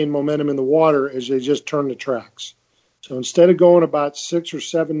maintain momentum in the water is they just turn the tracks. So instead of going about 6 or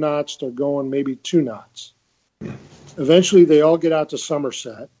 7 knots, they're going maybe 2 knots. Eventually, they all get out to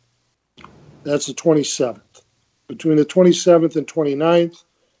Somerset. That's the 27th. Between the 27th and 29th,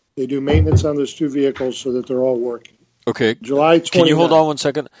 they do maintenance on those 2 vehicles so that they're all working. Okay. July 29th. Can you hold on one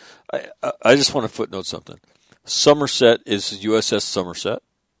second? I just want to footnote something. Somerset is USS Somerset.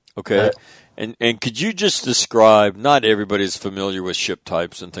 Okay. Right. And could you just describe, not everybody's familiar with ship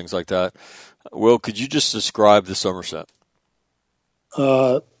types and things like that. Will, could you just describe the Somerset?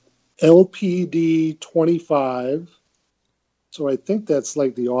 LPD 25. So I think that's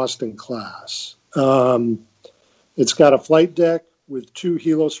like the Austin class. It's got a flight deck with 2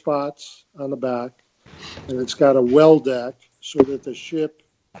 helo spots on the back, and it's got a well deck so that the ship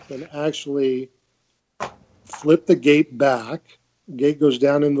can actually flip the gate back. The gate goes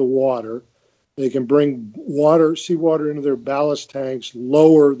down into the water. They can bring seawater into their ballast tanks,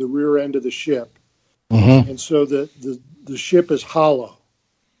 lower the rear end of the ship. Mm-hmm. And so the ship is hollow.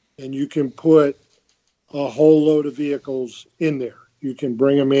 And you can put a whole load of vehicles in there. You can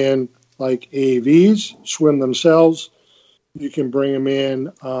bring them in like AAVs, swim themselves. You can bring them in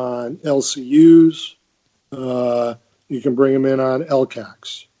on LCUs. You can bring them in on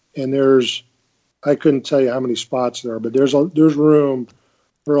LCACs. And I couldn't tell you how many spots there are, but there's room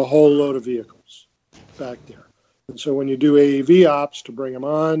for a whole load of vehicles back there. And so when you do AAV ops to bring them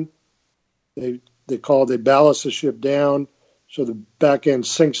on, they ballast the ship down, so the back end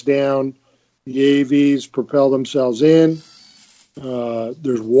sinks down. The AAVs propel themselves in.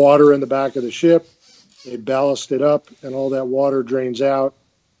 There's water in the back of the ship. They ballast it up, and all that water drains out,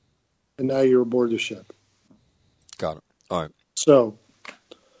 and now you're aboard the ship. Got it. All right. So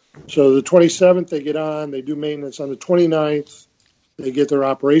the 27th, they get on. They do maintenance on the 29th. They get their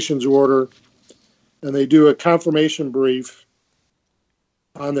operations order, and they do a confirmation brief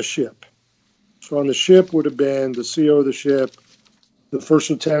on the ship. So on the ship would have been the CO of the ship, the first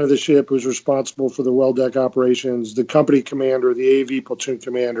lieutenant of the ship who's responsible for the well deck operations, the company commander, the AV platoon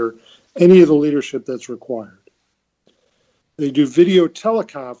commander, any of the leadership that's required. They do video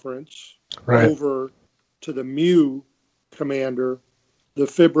teleconference over to the MEU commander, the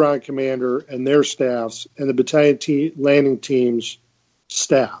FIBRON commander, and their staffs, and the battalion landing team's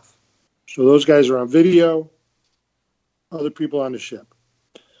staff. So those guys are on video, other people on the ship.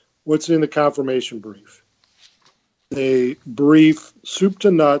 What's in the confirmation brief? They brief soup to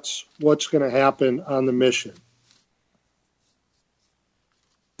nuts what's going to happen on the mission.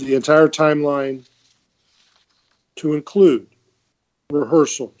 The entire timeline to include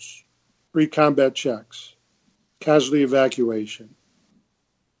rehearsals, pre-combat checks, casualty evacuation,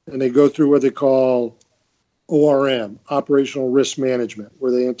 and they go through what they call ORM, operational risk management,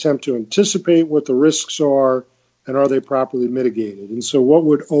 where they attempt to anticipate what the risks are and are they properly mitigated. And so what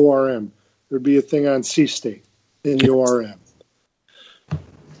would ORM? There'd be a thing on sea state in the ORM.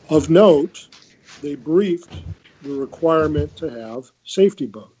 Of note, they briefed the requirement to have safety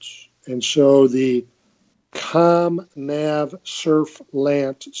boats. And so the COM, NAV, SURF,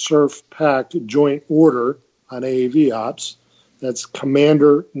 LANT, SURF, PACT joint order on AAV ops, that's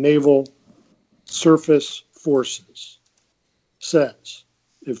Commander Naval Surface Forces, says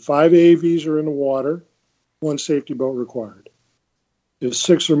if 5 AAVs are in the water, 1 safety boat required. If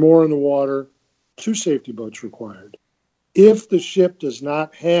 6 or more in the water, 2 safety boats required. If the ship does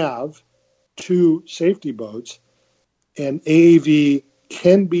not have 2 safety boats, an AAV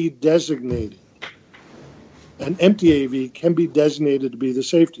can be designated. An empty AAV can be designated to be the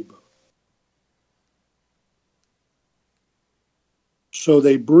safety boat. So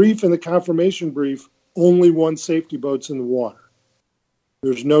they brief in the confirmation brief, only 1 safety boat's in the water.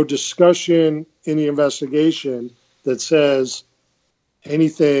 There's no discussion in the investigation that says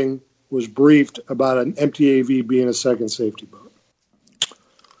anything was briefed about an empty AV being a second safety boat.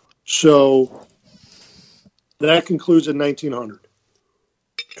 So that concludes at 1900.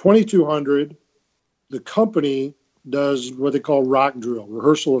 2200, the company does what they call rock drill,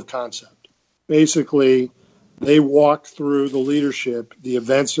 rehearsal of concept. Basically, they walk through the leadership, the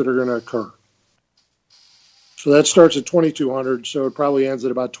events that are going to occur. So that starts at 2200, so it probably ends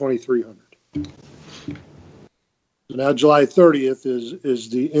at about 2300. So now July 30th is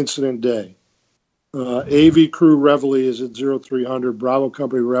the incident day. AV crew Reveille is at 0300, Bravo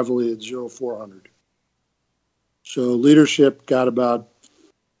Company Reveille at 0400. So leadership got about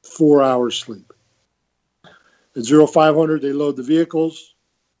 4 hours sleep. At 0500, they load the vehicles.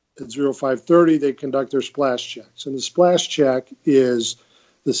 At 0530, they conduct their splash checks. And the splash check is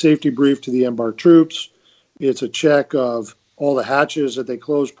the safety brief to the embarked troops. It's a check of all the hatches that they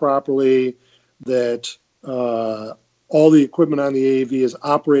close properly, that all the equipment on the AAV is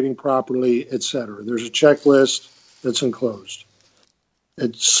operating properly, et cetera. There's a checklist that's enclosed.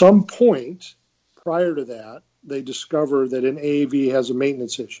 At some point prior to that, they discover that an AAV has a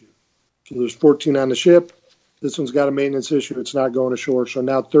maintenance issue. So there's 14 on the ship. This one's got a maintenance issue. It's not going ashore. So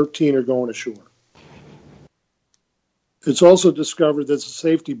now 13 are going ashore. It's also discovered that the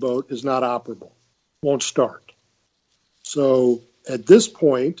safety boat is not operable, won't start. So at this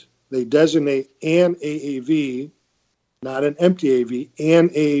point, they designate an AAV, not an empty AV, an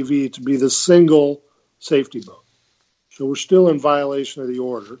AAV to be the single safety boat. So we're still in violation of the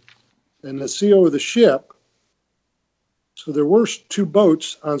order. And the CO of the ship, so there were 2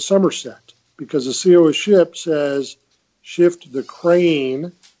 boats on Somerset because the CO of the ship says shift the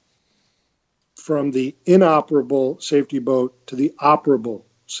crane from the inoperable safety boat to the operable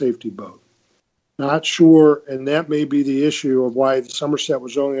safety boat. Not sure, and that may be the issue of why the Somerset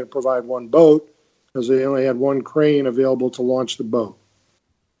was only going to provide 1 boat, because they only had 1 crane available to launch the boat.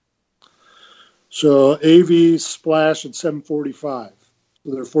 So AV splash at 7:45.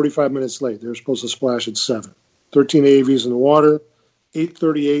 So they're 45 minutes late. They're supposed to splash at 7. 13 AAVs in the water.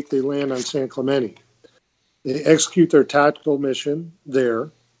 8:38, they land on San Clemente. They execute their tactical mission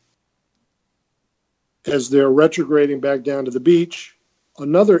there. As they're retrograding back down to the beach,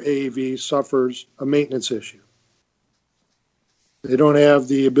 another AAV suffers a maintenance issue. They don't have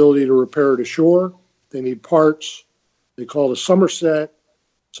the ability to repair it ashore. They need parts. They call it a Somerset.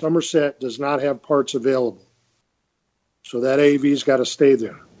 Somerset does not have parts available. So that AAV's got to stay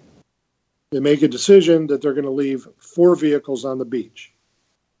there. They make a decision that they're going to leave 4 vehicles on the beach.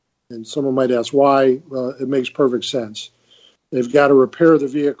 And someone might ask why. Well, it makes perfect sense. They've got to repair the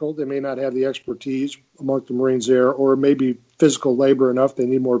vehicle. They may not have the expertise among the Marines there, or maybe physical labor enough. They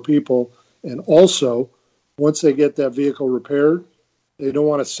need more people. And also, once they get that vehicle repaired, they don't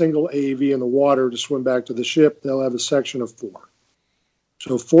want a single AAV in the water to swim back to the ship. They'll have a section of 4.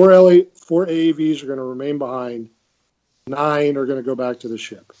 So 4 AAVs are going to remain behind. 9 are going to go back to the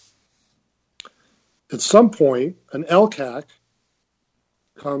ship. At some point, an LCAC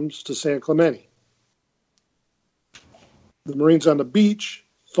comes to San Clemente. The Marines on the beach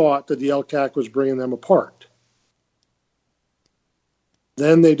thought that the LCAC was bringing them apart.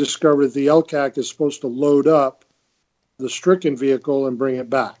 Then they discovered that the LCAC is supposed to load up the stricken vehicle and bring it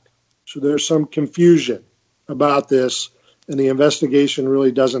back. So there's some confusion about this, and the investigation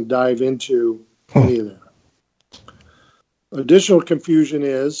really doesn't dive into any of that. Additional confusion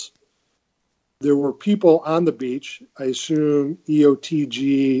is there were people on the beach, I assume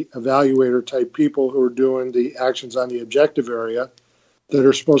EOTG evaluator type people who are doing the actions on the objective area that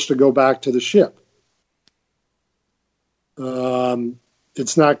are supposed to go back to the ship.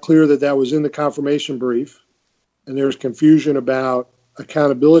 It's not clear that that was in the confirmation brief, and there's confusion about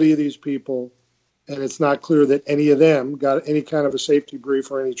accountability of these people, and it's not clear that any of them got any kind of a safety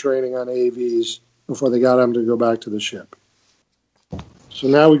brief or any training on AAVs before they got them to go back to the ship. So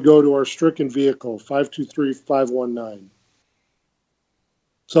now we go to our stricken vehicle, 523-519.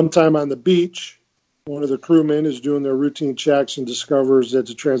 Sometime on the beach, one of the crewmen is doing their routine checks and discovers that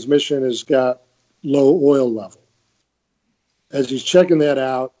the transmission has got low oil level. As he's checking that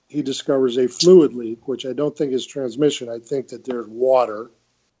out, he discovers a fluid leak, which I don't think is transmission. I think that there's water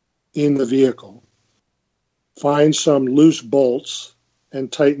in the vehicle. Finds some loose bolts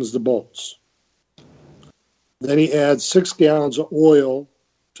and tightens the bolts. Then he adds 6 gallons of oil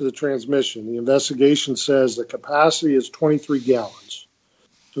to the transmission. The investigation says the capacity is 23 gallons.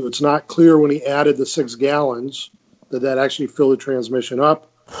 So it's not clear when he added the 6 gallons that actually filled the transmission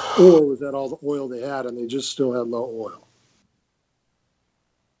up, or was that all the oil they had and they just still had low oil.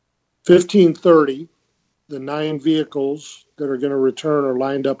 15:30, the 9 vehicles that are going to return are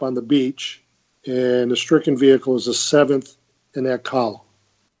lined up on the beach, and the stricken vehicle is the 7th in that column.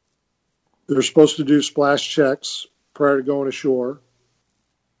 They're supposed to do splash checks prior to going ashore.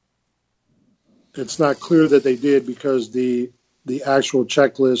 It's not clear that they did because the actual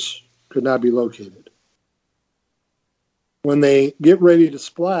checklist could not be located. When they get ready to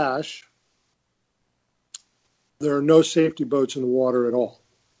splash, there are no safety boats in the water at all.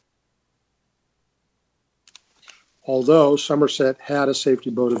 Although Somerset had a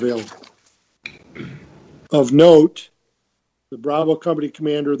safety boat available. Of note, the Bravo Company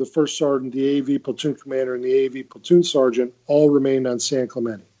commander, the first sergeant, the AAV platoon commander, and the AAV platoon sergeant all remained on San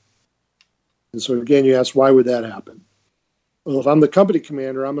Clemente. And so again, you ask, why would that happen? Well, if I'm the company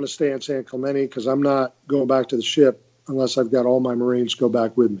commander, I'm going to stay on San Clemente because I'm not going back to the ship unless I've got all my Marines go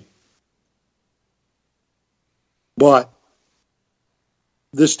back with me. But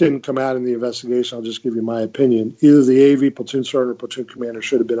this didn't come out in the investigation. I'll just give you my opinion. Either the AAV platoon sergeant or platoon commander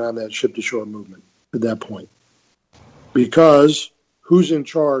should have been on that ship-to-shore movement at that point. Because who's in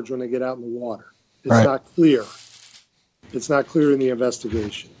charge when they get out in the water? It's right. Not clear. It's not clear in the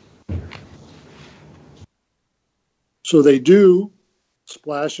investigation. So they do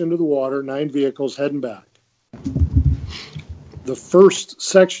splash into the water, 9 vehicles heading back. The first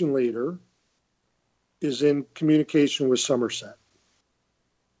section leader is in communication with Somerset.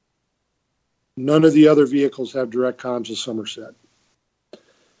 None of the other vehicles have direct comms with Somerset.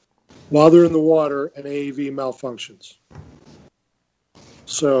 While they're in the water, an AAV malfunctions.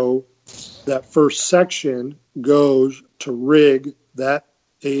 So that first section goes to rig that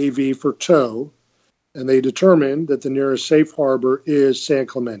AAV for tow, and they determine that the nearest safe harbor is San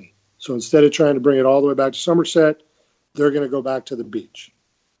Clemente. So instead of trying to bring it all the way back to Somerset, they're going to go back to the beach.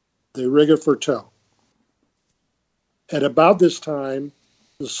 They rig it for tow. At about this time,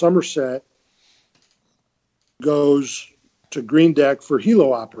 the Somerset goes to green deck for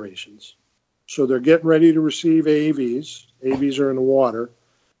helo operations. So they're getting ready to receive AAVs. AAVs are in the water.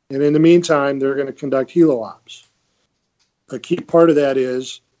 And in the meantime, they're going to conduct helo ops. a key part of that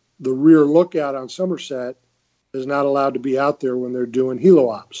is the rear lookout on Somerset is not allowed to be out there when they're doing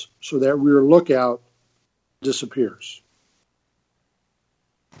helo ops. So that rear lookout disappears.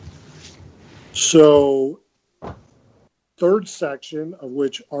 So third section, of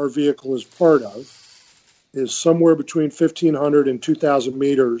which our vehicle is part of, is somewhere between 1,500 and 2,000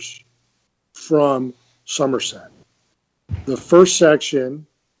 meters from Somerset. The first section,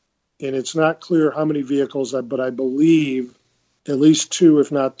 and it's not clear how many vehicles, but I believe at least 2,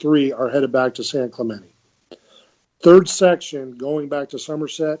 if not 3, are headed back to San Clemente. Third section, going back to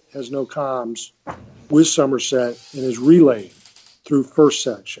Somerset, has no comms with Somerset and is relayed through first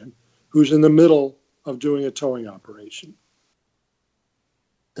section, who's in the middle of doing a towing operation.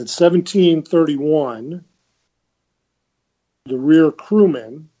 At 1731, the rear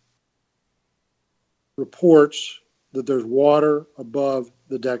crewman reports that there's water above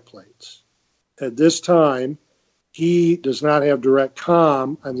the deck plates. At this time, he does not have direct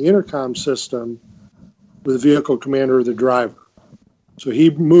comm on the intercom system with the vehicle commander or the driver. So he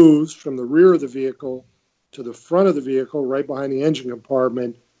moves from the rear of the vehicle to the front of the vehicle, right behind the engine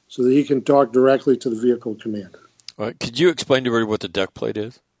compartment, so that he can talk directly to the vehicle commander. All right. Could you explain to everybody what the deck plate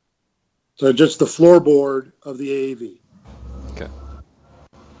is? So just the floorboard of the AAV. Okay.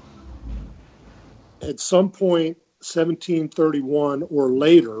 At some point, 1731 or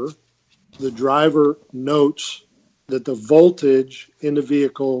later, the driver notes that the voltage in the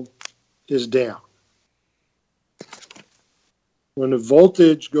vehicle is down. When the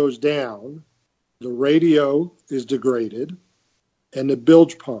voltage goes down, the radio is degraded and the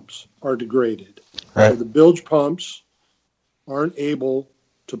bilge pumps are degraded. Right. So the bilge pumps aren't able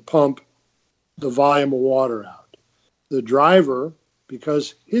to pump the volume of water out. The driver,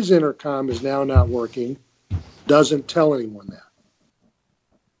 because his intercom is now not working, doesn't tell anyone that.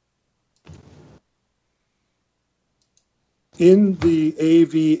 In the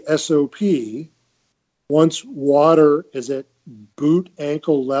AV SOP, once water is at boot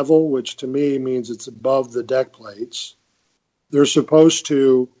ankle level, which to me means it's above the deck plates, they're supposed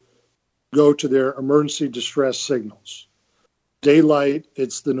to go to their emergency distress signals. Daylight,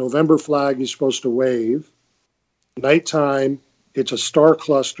 it's the November flag he's supposed to wave. Nighttime, it's a star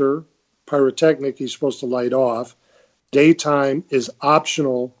cluster, pyrotechnic he's supposed to light off. Daytime is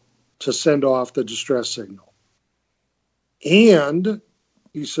optional to send off the distress signal. And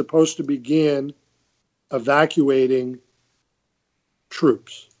he's supposed to begin evacuating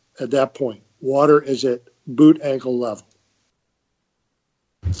troops at that point. Water is at boot ankle level.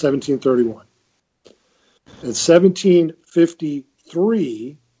 1731. In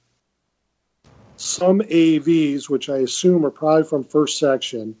 1753, some AVs, which I assume are probably from first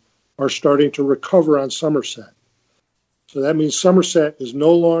section, are starting to recover on Somerset. So that means Somerset is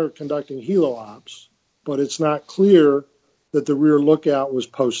no longer conducting helo ops, but it's not clear that the rear lookout was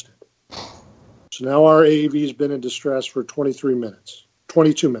posted. So now our AAV has been in distress for 22 minutes.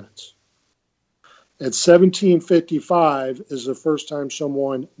 At 1755 is the first time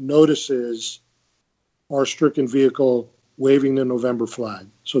someone notices our stricken vehicle waving the November flag.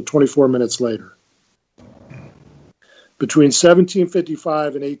 So 24 minutes later. Between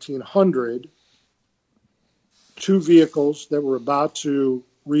 1755 and 1800, 2 vehicles that were about to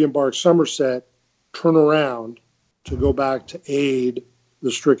re-embark Somerset turn around to go back to aid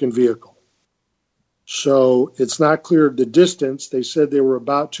the stricken vehicle. So it's not clear the distance. They said they were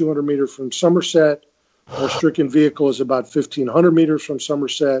about 200 meters from Somerset. Our stricken vehicle is about 1,500 meters from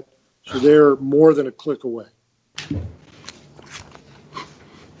Somerset. So they're more than a click away.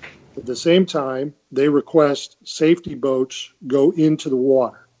 At the same time, they request safety boats go into the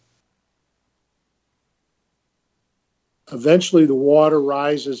water. Eventually, the water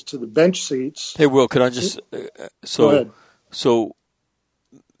rises to the bench seats. Hey, Will, could I just Go ahead. So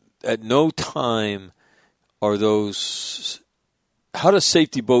at no time are those. How does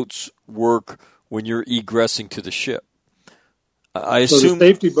safety boats work when you're egressing to the ship? I assume the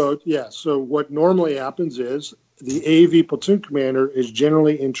safety boat, yes. So what normally happens is the AV platoon commander is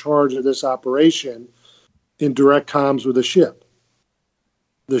generally in charge of this operation in direct comms with the ship.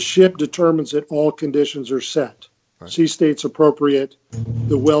 The ship determines that all conditions are set. Right. Sea state's appropriate.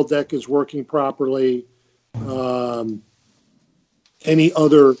 The well deck is working properly. Any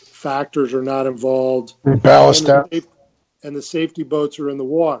other factors are not involved. Ballast out. And the safety boats are in the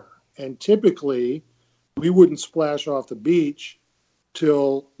water. And typically, we wouldn't splash off the beach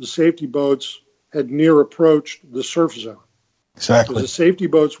till the safety boats had near approached the surf zone. Exactly. Because the safety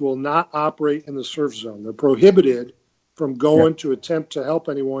boats will not operate in the surf zone. They're prohibited from going to attempt to help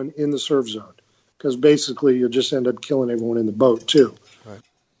anyone in the surf zone, because basically you'll just end up killing everyone in the boat too. Right.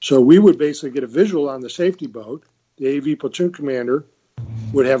 So we would basically get a visual on the safety boat. the AV platoon commander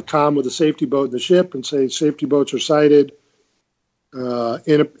would have comm with the safety boat in the ship and say, safety boats are sighted,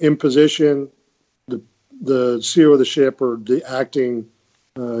 in position. The CO of the ship or the acting,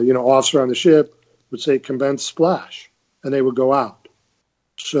 officer on the ship would say, commence splash, and they would go out.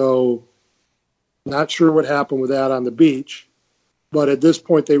 So not sure what happened with that on the beach, but at this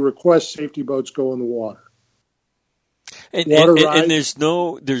point they request safety boats go in the water. And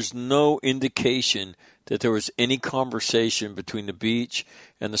there's no indication that there was any conversation between the beach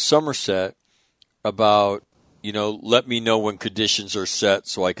and the Somerset about, let me know when conditions are set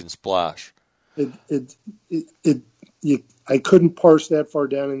so I can splash. I couldn't parse that far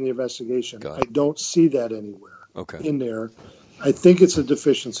down in the investigation. I don't see that anywhere in there. I think it's a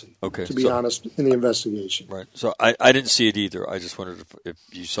deficiency, to be honest, in the investigation. Right. So I didn't see it either. I just wondered if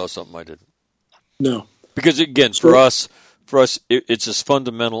you saw something I didn't. No. Because, again, for us, it's as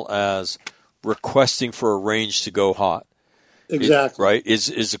fundamental as requesting for a range to go hot. Exactly. Right? Is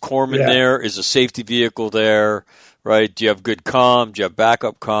a corpsman there? Is a safety vehicle there? Right? Do you have good comm? Do you have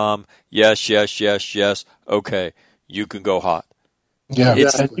backup comm? Yes. Okay, you can go hot. Yeah.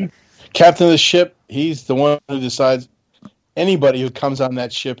 Captain of the ship, he's the one who decides anybody who comes on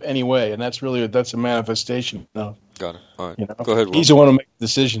that ship anyway, and that's a manifestation of. Got it. All right. Go ahead, Will. He's the one who makes the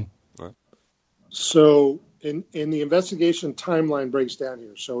decision. Right. So in the investigation, timeline breaks down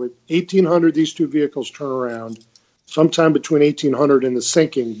here. So at 1800, these two vehicles turn around. Sometime between 1800 and the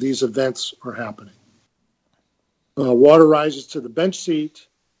sinking, these events are happening. Water rises to the bench seat.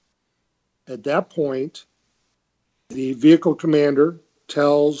 At that point, the vehicle commander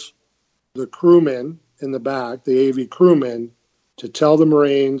tells the crewmen in the back, the AV crewmen, to tell the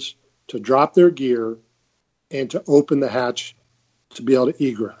Marines to drop their gear and to open the hatch to be able to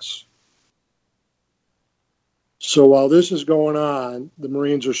egress. So while this is going on, the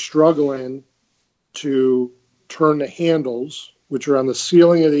Marines are struggling to turn the handles, which are on the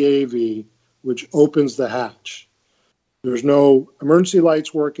ceiling of the AV, which opens the hatch. There's no emergency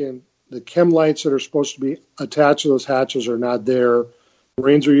lights working. The chem lights that are supposed to be attached to those hatches are not there.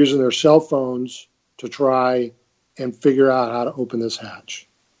 Marines are using their cell phones to try and figure out how to open this hatch.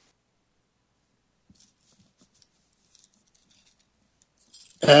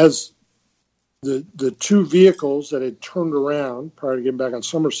 As the two vehicles that had turned around prior to getting back on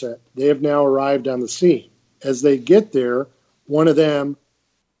Somerset, they have now arrived on the scene. As they get there, one of them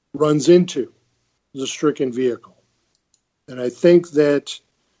runs into the stricken vehicle. And I think that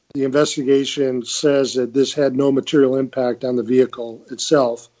the investigation says that this had no material impact on the vehicle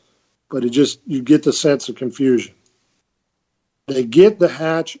itself, but you get the sense of confusion. They get the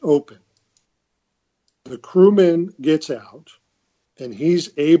hatch open. The crewman gets out, and he's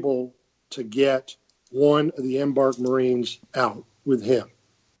able to get one of the embarked Marines out with him.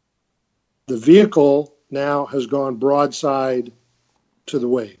 The vehicle now has gone broadside to the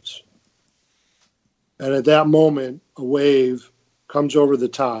waves. And at that moment, a wave comes over the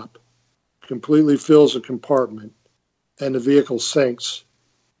top, completely fills a compartment, and the vehicle sinks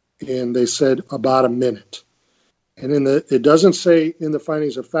in, they said, about a minute. And it doesn't say in the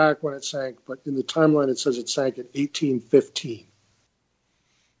findings of fact when it sank, but in the timeline it says it sank at 18:15.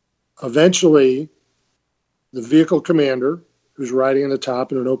 Eventually, the vehicle commander, who's riding in the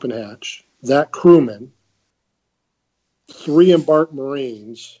top in an open hatch, that crewman, 3 embarked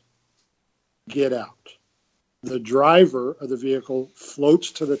Marines get out. The driver of the vehicle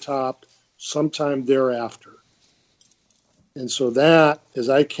floats to the top sometime thereafter. And so that, as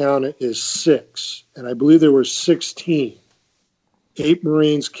I count it, is 6. And I believe there were 16. 8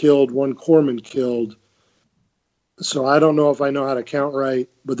 Marines killed, 1 corpsman killed. So I don't know if I know how to count right,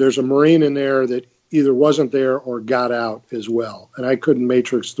 but there's a Marine in there that either wasn't there or got out as well. And I couldn't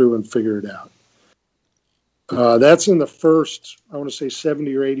matrix through and figure it out. That's in the first, I want to say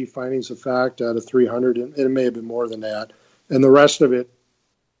 70 or 80 findings of fact out of 300, and it may have been more than that. And the rest of it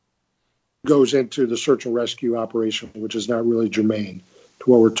goes into the search and rescue operation, which is not really germane to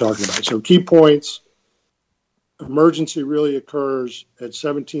what we're talking about. So key points, emergency really occurs at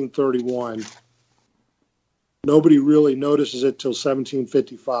 17:31. Nobody really notices it till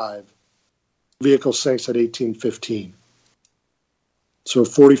 17:55. Vehicle sinks at 18:15. So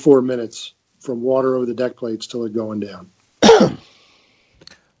 44 minutes from water over the deck plates till it going down.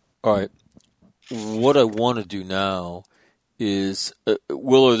 All right. What I want to do now is,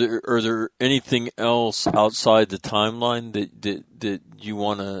 Will, are there anything else outside the timeline that you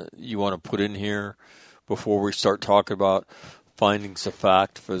want to put in here before we start talking about findings of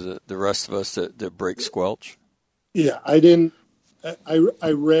fact for the rest of us that break squelch? Yeah, I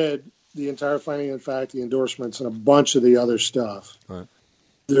read the entire finding of fact, the endorsements, and a bunch of the other stuff. Right.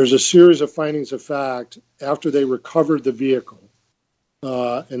 there's a series of findings of fact after they recovered the vehicle,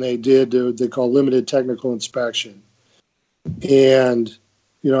 and they did what they call limited technical inspection. And,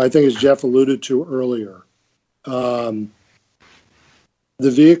 I think as Jeff alluded to earlier, the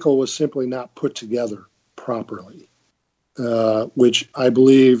vehicle was simply not put together properly, which I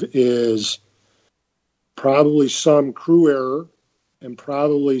believe is probably some crew error and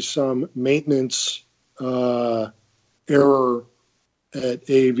probably some maintenance error at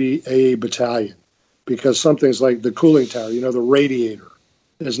AA Battalion, because some things like the cooling tower, the radiator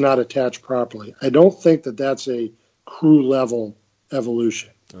is not attached properly. I don't think that that's a crew level evolution.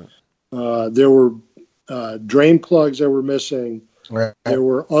 Right. There were drain plugs that were missing. Right. There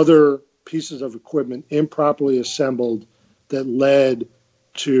were other pieces of equipment improperly assembled that led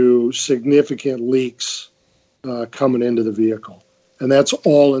to significant leaks coming into the vehicle. And that's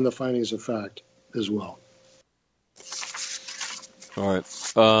all in the findings of fact as well. All right.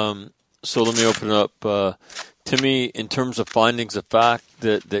 So let me open it up. Timmy, in terms of findings of fact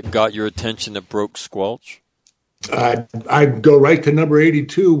that got your attention that broke squelch? I'd go right to number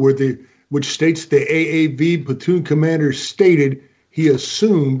 82, which states the AAV platoon commander stated he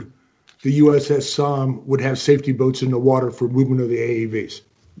assumed the USS Somme would have safety boats in the water for movement of the AAVs.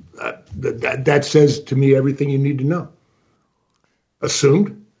 That says to me everything you need to know.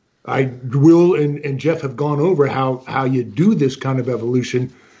 Assumed. Will and Jeff have gone over how you do this kind of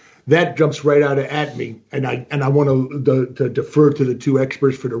evolution. That jumps right out at me, and I want to defer to the two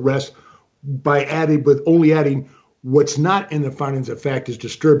experts for the rest by only adding what's not in the findings of fact is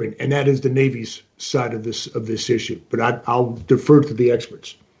disturbing, and that is the Navy's side of this issue. But I'll defer to the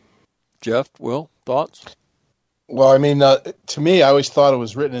experts. Jeff, Will, thoughts? Well, I mean, to me, I always thought it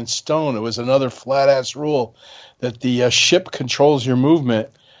was written in stone. It was another flat-ass rule that the ship controls your movement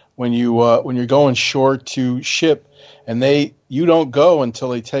when you're going shore to ship, and you don't go until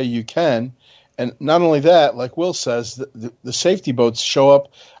they tell you can. And not only that, like Will says, the safety boats show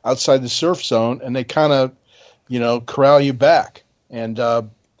up outside the surf zone, and they kind of, corral you back. And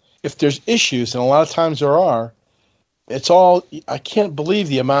if there's issues, and a lot of times there are, I can't believe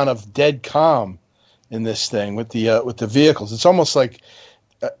the amount of dead calm in this thing with the vehicles. It's almost like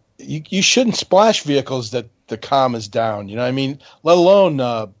you shouldn't splash vehicles that the calm is down. You know what I mean? Let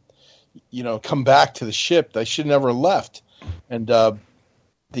alone come back to the ship. They should never have left. And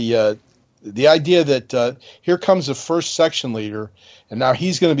the idea that here comes the first section leader, and now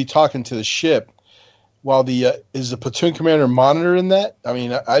he's going to be talking to the ship, while is the platoon commander monitoring that? I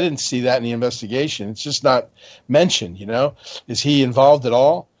mean, I didn't see that in the investigation. It's just not mentioned. Is he involved at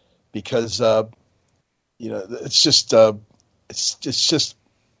all? Because it's just a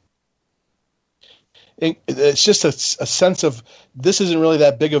sense of this isn't really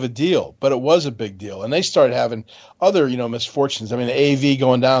that big of a deal, but it was a big deal. And they started having other, misfortunes. I mean, the AV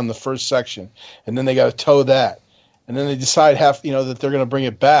going down in the first section, and then they got to tow that. And then they decide that they're going to bring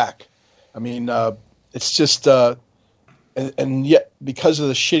it back. I mean, it's just, and yet because of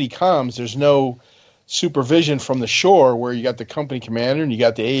the shitty comms, there's no supervision from the shore where you got the company commander and you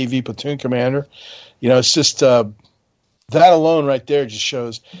got the AAV platoon commander. It's just, that alone right there just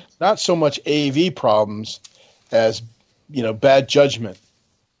shows not so much AAV problems as, bad judgment.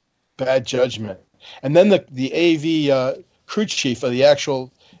 And then the AAV crew chief of the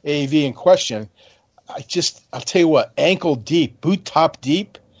actual AAV in question, I'll tell you what, ankle deep, boot top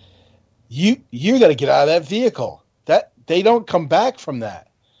deep, you got to get out of that vehicle. That they don't come back from that.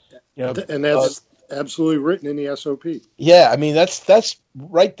 And that's absolutely written in the SOP. Yeah, I mean that's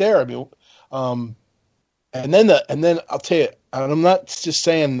right there. I mean, and then I'll tell you, and I'm not just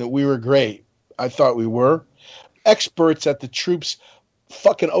saying that we were great. I thought we were experts at the troops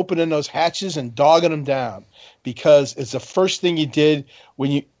fucking opening those hatches and dogging them down, because it's the first thing you did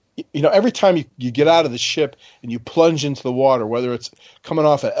when you every time you get out of the ship and you plunge into the water, whether it's coming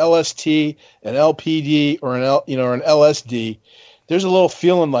off an LST, an LPD, or an LSD, there's a little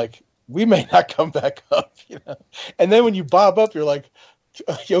feeling like we may not come back up, And then when you bob up, you're like,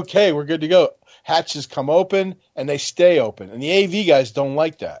 okay, we're good to go. Hatches come open and they stay open, and the AV guys don't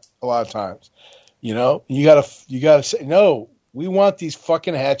like that a lot of times. You gotta say no. We want these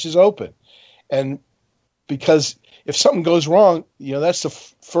fucking hatches open, and because if something goes wrong, that's the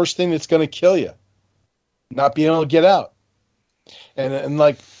first thing that's going to kill you, not being able to get out. And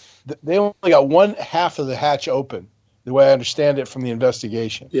like they only got one half of the hatch open, the way I understand it from the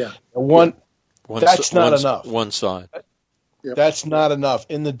investigation. Yeah, that's not enough. One side. Yep. That's not enough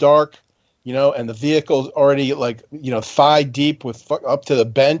in the dark, and the vehicle's already thigh deep with up to the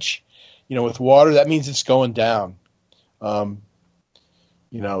bench, with water. That means it's going down.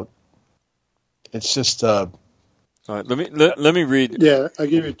 It's just All right, let me read. Yeah, I'll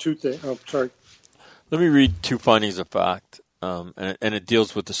give you two things. Oh, sorry. Let me read two findings of fact, and it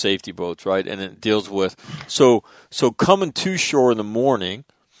deals with the safety boats, right? And it deals with so coming to shore in the morning,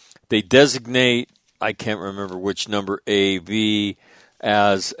 they designate, I can't remember which number, AV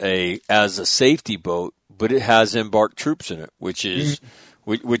as a safety boat, but it has embarked troops in it, which is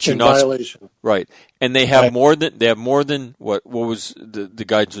which you're not violation, right. And they have more than what was the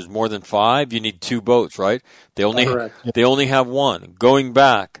guidance was more than 5. You need 2 boats, right? They only have 1. Going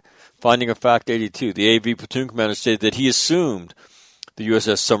back, finding of fact 82, the AV platoon commander stated that he assumed the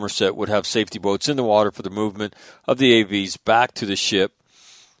USS Somerset would have safety boats in the water for the movement of the AVs back to the ship,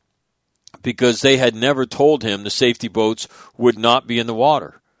 because they had never told him the safety boats would not be in the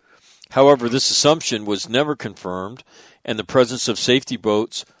water. However, this assumption was never confirmed, and the presence of safety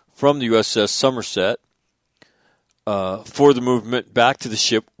boats from the USS Somerset for the movement back to the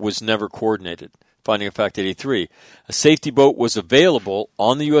ship was never coordinated. Finding of fact 83. A safety boat was available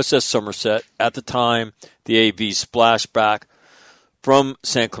on the USS Somerset at the time the AV splashed back from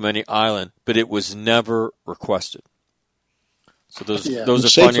San Clemente Island, but it was never requested. So those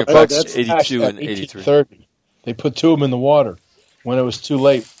are finding of facts 82 and 83. They put 2 of them in the water when it was too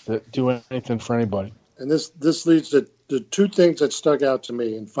late to do anything for anybody. And this leads to the 2 things that stuck out to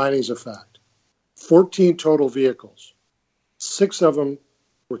me in findings of fact. 14 total vehicles. 6 of them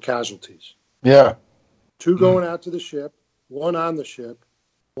were casualties. Yeah. 2 going out to the ship, 1 on the ship,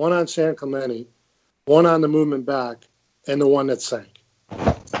 1 on San Clemente, 1 on the movement back, and the 1 that sank.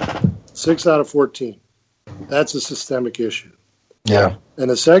 6 out of 14. That's a systemic issue. Yeah. And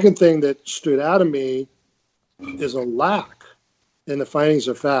the second thing that stood out to me is a lack in the findings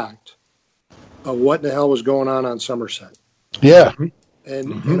of fact of what in the hell was going on Somerset. Yeah.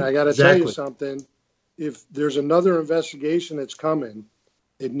 And I got to tell you something. If there's another investigation that's coming,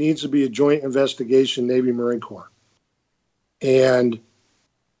 it needs to be a joint investigation, Navy Marine Corps. And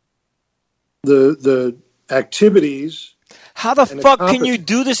the activities. How the fuck can you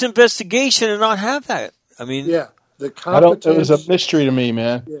do this investigation and not have that? I mean, yeah, the competence. It was a mystery to me,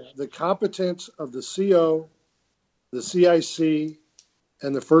 man. Yeah, the competence of the CO, the CIC,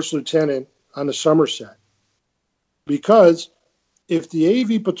 and the first lieutenant on the Somerset. Because if the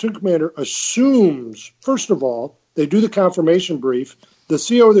AV platoon commander assumes, first of all, they do the confirmation brief, the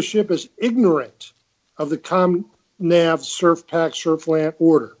CO of the ship is ignorant of the ComNav Surf Pack Surfland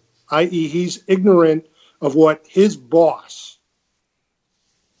order, i.e. he's ignorant of what his boss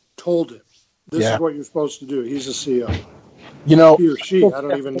told him. This is what you're supposed to do. He's a CO. You know, he or she, I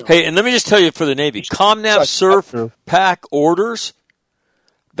don't even know. Hey, and let me just tell you for the Navy, ComNav Surf Pack orders,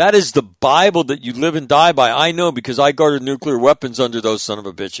 that is the Bible that you live and die by. I know because I guarded nuclear weapons under those son of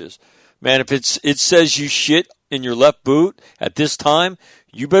a bitches. Man, if it says you shit in your left boot at this time,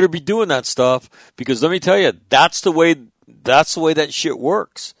 you better be doing that stuff, because let me tell you, that's the way that shit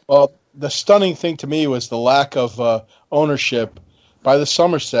works. Well, the stunning thing to me was the lack of ownership by the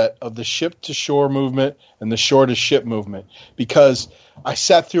Somerset of the ship-to-shore movement and the shore-to-ship movement, because I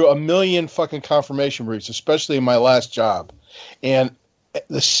sat through a million fucking confirmation briefs, especially in my last job, and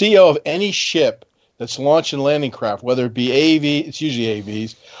the CO of any ship that's launching landing craft, whether it be AV, it's usually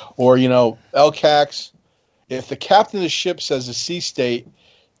AVs, or, LCACs, if the captain of the ship says the sea state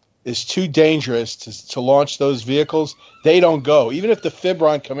is too dangerous to launch those vehicles, they don't go. Even if the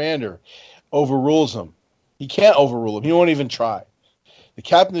Fibron commander overrules them. He can't overrule them. He won't even try. The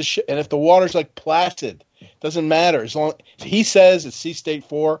captain of the ship, and if the water's like placid, doesn't matter. As long if he says it's sea state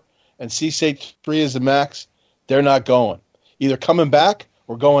 4 and sea state 3 is the max, they're not going. Either coming back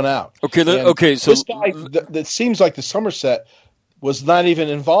or going out. Okay, so this guy, that seems like the Somerset was not even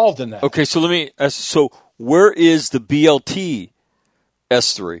involved in that. Okay, so let me ask, so where is the BLT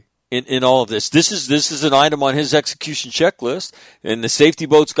S3 in all of this? This is an item on his execution checklist, and the safety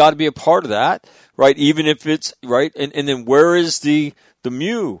boat's got to be a part of that, right? Even if it's right, and then where is the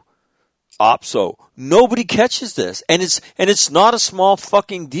MU OPSO? Nobody catches this, and it's not a small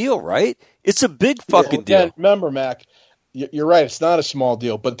fucking deal, right? It's a big fucking deal. Remember, Mac, you're right. It's not a small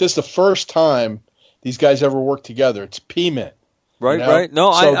deal, but this is the first time these guys ever worked together. It's PMIT. Right.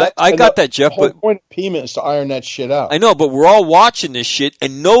 No, so I got that, Jeff. The whole point of PMIT is to iron that shit out. I know, but we're all watching this shit,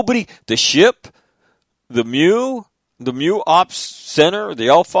 and nobody, the ship, the MU Ops Center, the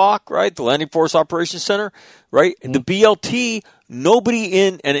LFOC, right, the Landing Force Operations Center, right, and the BLT, nobody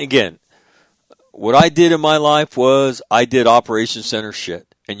in, and again, what I did in my life was I did Operations Center shit,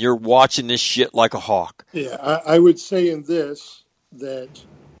 and you're watching this shit like a hawk. Yeah, I would say in this that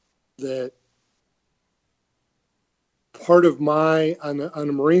part of my on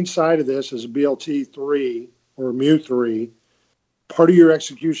the Marine side of this is BLT 3 or MU 3. Part of your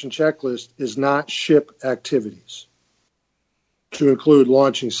execution checklist is not ship activities. to include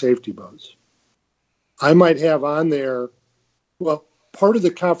launching safety boats. I might have on there, well, part of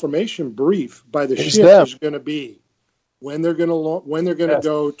the confirmation brief by the ship is going to be when they're going to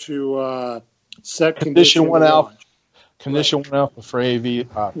go to set condition 1 alpha. launch. Condition 1 alpha for AV.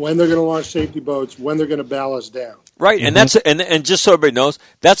 When they're going to launch safety boats, when they're going to ballast down. Right, and that's and just so everybody knows,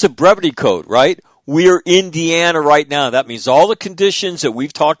 that's a brevity code, right? We are Indiana right now. That means all the conditions that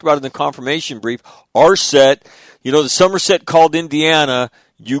we've talked about in the confirmation brief are set. You know, the Somerset called Indiana.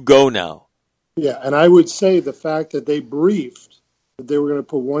 You go now. Yeah, and I would say the fact that they briefed that they were going to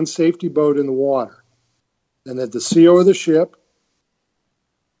put one safety boat in the water, and that the CO of the ship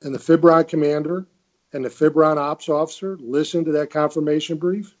and the Fibron commander and the Fibron ops officer listened to that confirmation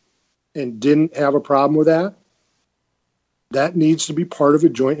brief and didn't have a problem with that, that needs to be part of a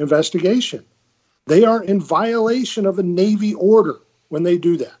joint investigation. They are in violation of a Navy order when they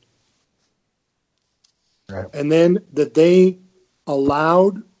do that. Right. And then that they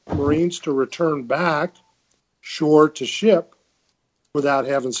allowed Marines to return back shore to ship without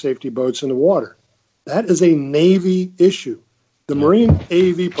having safety boats in the water. That is a Navy issue. The Marine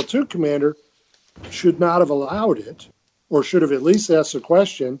AV platoon commander should not have allowed it, or should have at least asked the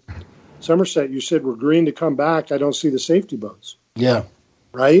question, Somerset, you said we're green to come back. I don't see the safety boats. Yeah.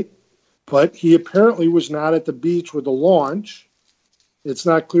 Right? But he apparently was not at the beach with the launch. It's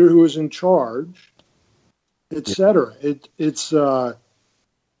not clear who was in charge, etc. It's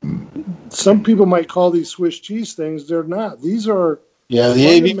some people might call these Swiss cheese things. They're not. These are the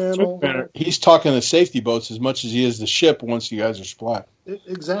fundamental. AV. He's talking the safety boats as much as he is the ship once you guys are splat.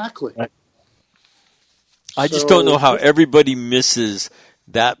 Exactly. Right. I just don't know how everybody misses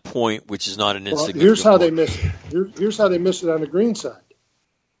that point, which is not an insignificant here's how point. they miss it. Here's how they miss it on the green side.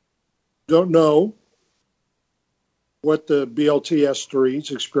 Don't know what the BLT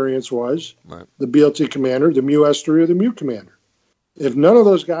S3's experience was, right. The BLT commander, the MU S3 or the MU commander. If none of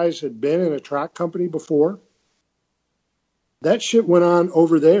those guys had been in a track company before, that shit went on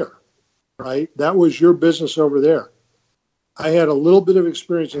over there, right? That was your business over there. I had a little bit of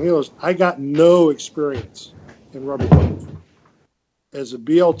experience in Helos. I got no experience in Rubber Cove. As a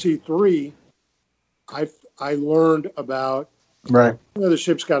BLT-3, I learned about, right. The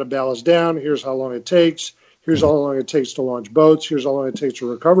ship's got to ballast down. Here's how long it takes. Here's how long it takes to launch boats. Here's how long it takes to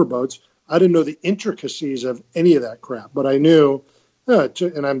recover boats. I didn't know the intricacies of any of that crap, but I knew,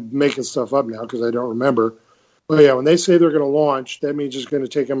 and I'm making stuff up now because I don't remember. But yeah, when they say they're going to launch, that means it's going to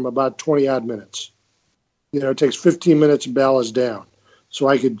take them about 20-odd minutes. It takes 15 minutes to ballast down. So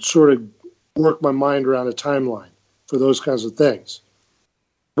I could sort of work my mind around a timeline for those kinds of things.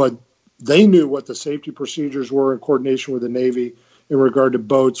 But they knew what the safety procedures were in coordination with the Navy in regard to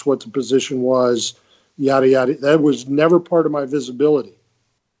boats, what the position was, yada, yada. That was never part of my visibility.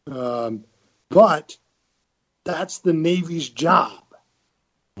 But that's the Navy's job.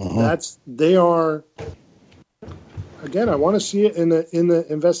 They are, again, I want to see it in the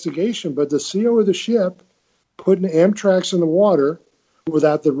investigation, but the CO of the ship putting Amtracs in the water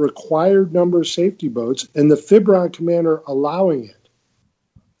without the required number of safety boats and the Fibron commander allowing it.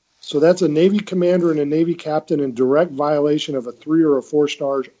 So that's a Navy commander and a Navy captain in direct violation of a 3 or a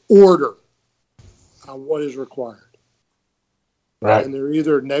 4-star order on what is required. Right. And they're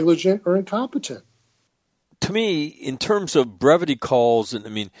either negligent or incompetent. To me, in terms of brevity calls, and I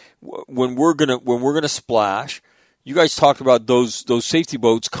mean, when we're gonna splash, you guys talked about those safety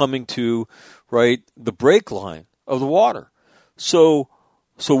boats coming to the break line of the water. So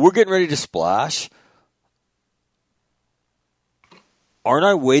we're getting ready to splash. Aren't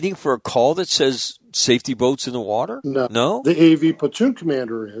I waiting for a call that says safety boats in the water? No? The AV platoon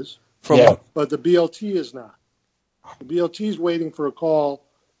commander is, but the BLT is not. The BLT is waiting for a call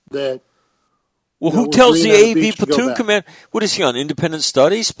that. Well, who tells the AV platoon commander? What is he on? Independent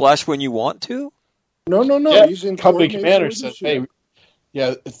study? Splash when you want to? No. Yeah, He's in company commander said, "Hey,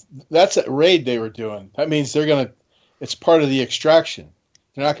 that's a raid they were doing. That means it's part of the extraction.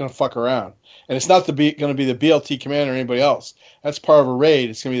 They're not going to fuck around, and it's not going to be the BLT commander or anybody else. That's part of a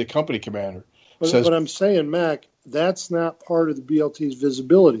raid. It's going to be the company commander." But I'm saying, Mac, that's not part of the BLT's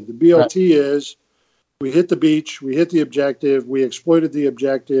visibility. The BLT is, we hit the beach, we hit the objective, we exploited the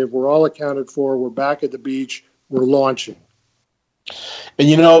objective, we're all accounted for, we're back at the beach, we're launching.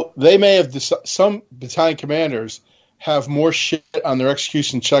 And they may have some battalion commanders have more shit on their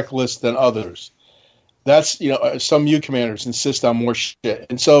execution checklist than others. That's, some U commanders insist on more shit.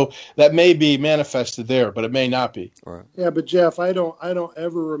 And so that may be manifested there, but it may not be. Right. Yeah, but Jeff, I don't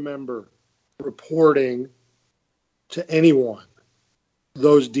ever remember reporting to anyone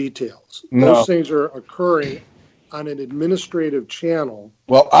those details. No. Those things are occurring on an administrative channel.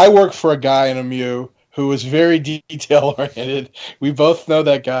 Well, I work for a guy in a MU who was very detail oriented. We both know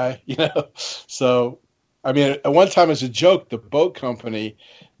that guy, So, I mean, at one time as a joke, the boat company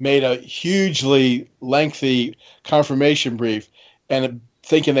made a hugely lengthy confirmation brief and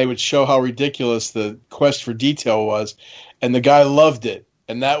thinking they would show how ridiculous the quest for detail was. And the guy loved it.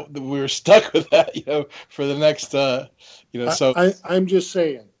 And that we were stuck with that, for the next, so. I'm just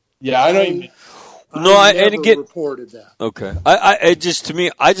saying. Yeah, I know you mean. No, I and never again, reported that. Okay. I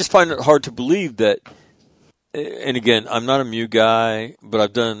just find it hard to believe that. And again, I'm not a MEU guy, but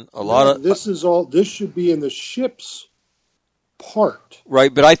I've done a lot of. This should be in the ship's part.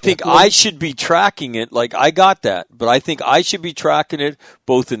 Right, but I think I should be tracking it. Like, I got that, but I think I should be tracking it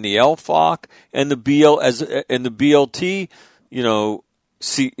both in the LFOC and the BLT,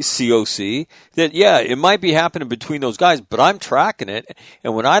 COC, that, it might be happening between those guys, but I'm tracking it.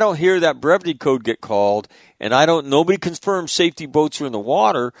 And when I don't hear that brevity code get called and nobody confirms safety boats are in the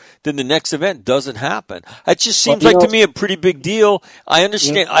water, then the next event doesn't happen. It just seems to me a pretty big deal. I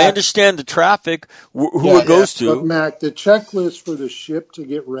understand the traffic, who it goes to. But Mac, the checklist for the ship to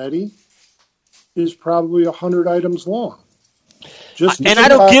get ready is probably 100 items long. I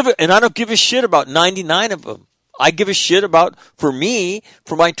don't give a shit about 99 of them. I give a shit about, for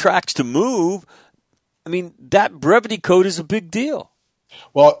my tracks to move. I mean, that brevity code is a big deal.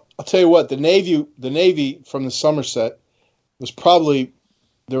 Well, I'll tell you what, the Navy from the Somerset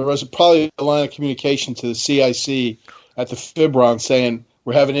there was probably a line of communication to the CIC at the Fibron saying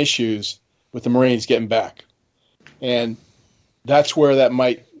we're having issues with the Marines getting back. And that's where that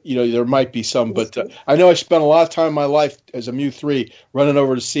might, there might be some, but I know I spent a lot of time in my life as a MEU-3 running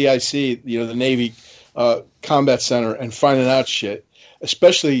over to CIC, the Navy Combat Center, and finding out shit,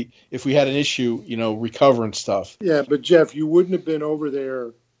 especially if we had an issue, recovering stuff. Yeah, but Jeff, you wouldn't have been over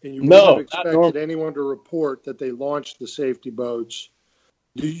there, and you wouldn't have expected anyone to report that they launched the safety boats.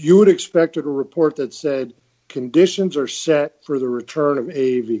 You would expect a report that said conditions are set for the return of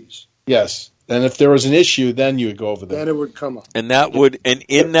AAVs. Yes, and if there was an issue, then you would go over there. Then it would come up, and that would, and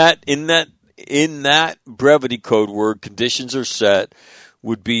in that brevity code word, conditions are set,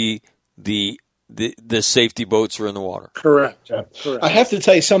 would be the safety boats are in the water. Correct. Yeah. Correct. I have to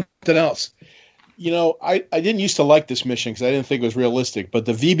tell you something else. I didn't used to like this mission because I didn't think it was realistic, but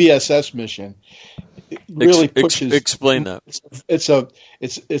the VBSS mission really pushes. Explain that. It's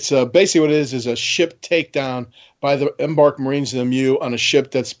basically what it is a ship takedown by the embarked Marines of the MEU on a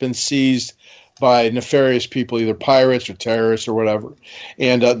ship that's been seized by nefarious people, either pirates or terrorists or whatever.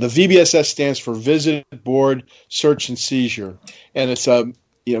 And the VBSS stands for Visit, Board, Search, and Seizure. And it's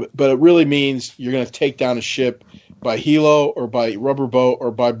but it really means you're going to take down a ship by helo or by rubber boat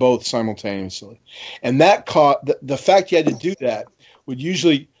or by both simultaneously. And that the fact you had to do that would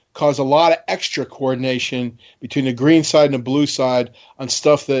usually cause a lot of extra coordination between the green side and the blue side on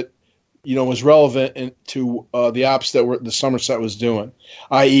stuff that was relevant to the ops that the Somerset was doing,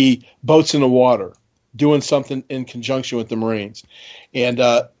 i.e. boats in the water, doing something in conjunction with the Marines. And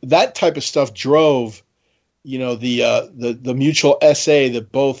that type of stuff drove the mutual SA that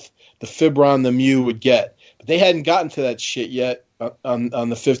both the Fibron and the MEU would get. But they hadn't gotten to that shit yet on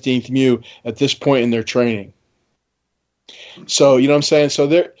the 15th MEU at this point in their training. So, you know what I'm saying? So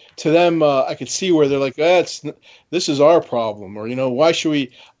to them, I could see where they're like, this is our problem. Or, why should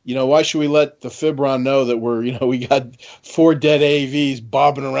we let the Fibron know that we got 4 dead AVs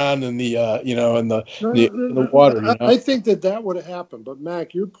bobbing around in the, in the water? I think that would have happened. But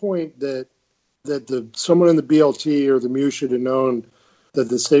Mac, your point that someone in the BLT or the MEU should have known that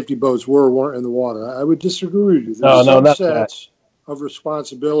the safety boats were or weren't in the water. I would disagree with you. There's subsets of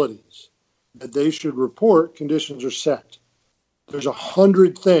responsibilities that they should report. Conditions are set. There's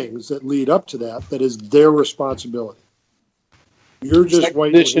 100 things that lead up to that is their responsibility. You're just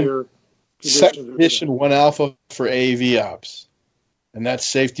waiting to hear. Condition 1 Alpha for AAV ops, and that's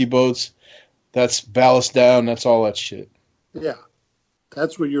safety boats. That's ballast down. That's all that shit. Yeah,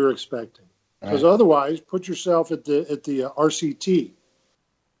 that's what you're expecting. Because otherwise, put yourself at the RCT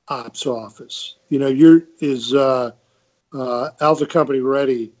ops office. Is Alpha Company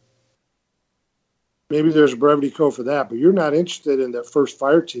ready? Maybe there's a brevity code for that, but you're not interested in that first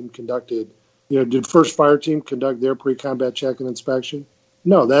fire team conducted. Did first fire team conduct their pre-combat check and inspection?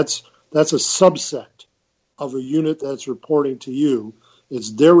 No, that's a subset of a unit that's reporting to you.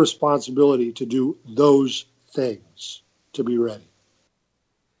 It's their responsibility to do those things to be ready.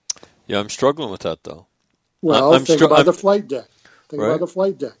 Yeah, I'm struggling with that, though. Well, think about the flight deck. Think about the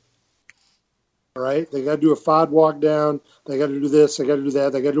flight deck. All right? They got to do a FOD walk down. They got to do this. They got to do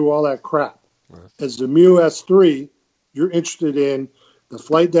that. They got to do all that crap. Right. As the MEU S3, you're interested in the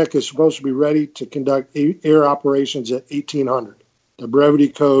flight deck is supposed to be ready to conduct air operations at 1800. The brevity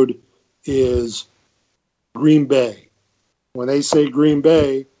code is Green Bay. When they say Green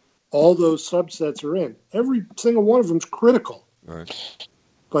Bay, all those subsets are in. Every single one of them is critical. Right.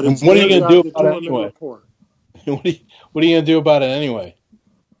 But it's what are you going to do about it anyway? What are you going to do about it anyway?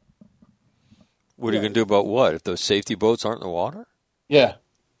 What are you going to do about what? If those safety boats aren't in the water? Yeah.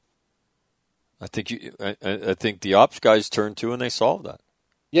 I think I think the ops guys turned to and they solved that.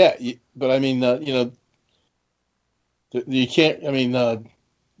 Yeah, but I mean, you can't. I mean,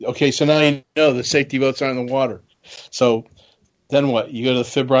 okay, so now you know the safety boats aren't in the water. So then what? You go to the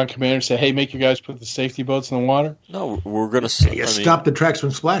Fibron commander and say, "Hey, make your guys put the safety boats in the water." No, we're going to stop the tracks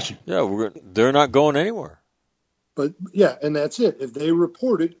from splashing. Yeah, they're not going anywhere. But yeah, and that's it. If they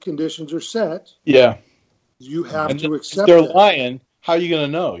reported conditions are set, yeah, you have to accept. If they're that. lying, how are you going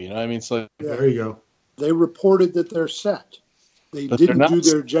to know? You know, I mean, it's like there you go. They reported that they're set. They didn't do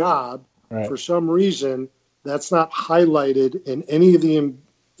their job for some reason. That's not highlighted in any of the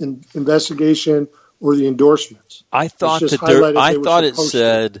investigation or the endorsements. I thought it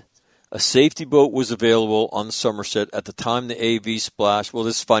said a safety boat was available on the Somerset at the time the AV splashed. Well,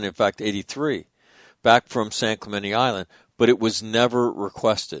 this is fine. In fact, 83, back from San Clemente Island, but it was never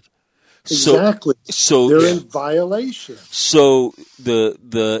requested. Exactly. So they're in violation. So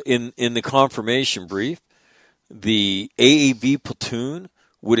in the confirmation brief, the AAV platoon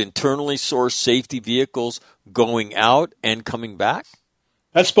would internally source safety vehicles going out and coming back.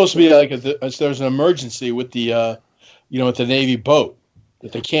 That's supposed to be like there's an emergency with the with the Navy boat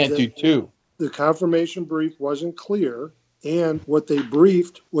that they can't do too. The confirmation brief wasn't clear, and what they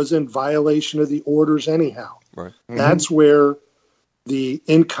briefed was in violation of the orders anyhow. Right. Mm-hmm. That's where the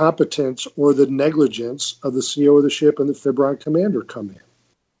incompetence or the negligence of the CO of the ship and the Fibron commander come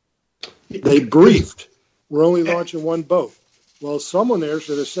in. They briefed, we're only launching one boat. Well, someone there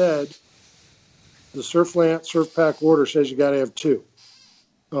should have said, the surf pack order says you got to have two.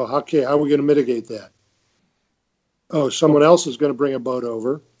 Oh, okay, how are we going to mitigate that? Oh, someone else is going to bring a boat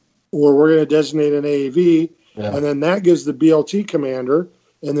over, or we're going to designate an AAV, and then that gives the BLT commander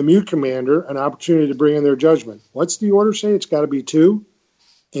and the MU commander an opportunity to bring in their judgment. What's the order say? It's got to be two,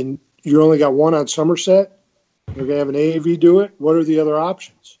 and you only got one on Somerset. You're going to have an AAV do it. What are the other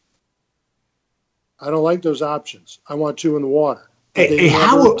options? I don't like those options. I want two in the water. They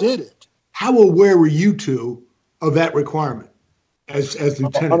never did it. How aware were you two of that requirement as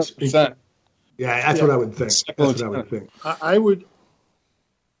lieutenants? 100%. Yeah, that's what I would think. That's what I would think.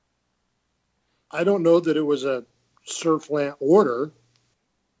 I don't know that it was a Surfland order.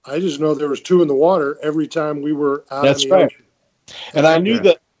 I just know there was two in the water every time we were out in the ocean. And I knew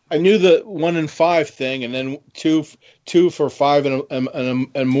the 1 in 5 thing, and then two for 5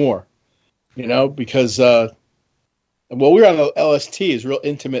 and more. You know, because we were on the LST, is a real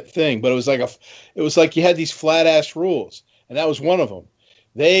intimate thing, but it was like you had these flat ass rules, and that was one of them.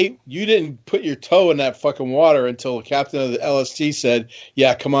 You didn't put your toe in that fucking water until the captain of the LST said,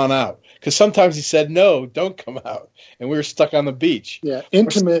 "Yeah, come on out." Because sometimes he said, "No, don't come out," and we were stuck on the beach. Yeah,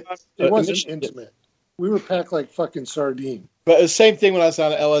 intimate. It wasn't intimate. We were packed like fucking sardine. But the same thing when I was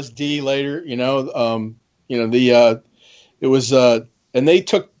on LSD later. It was, and they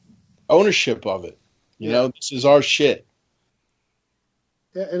took ownership of it. You know, this is our shit.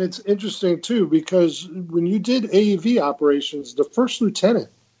 Yeah, and it's interesting too because when you did AEV operations, the first lieutenant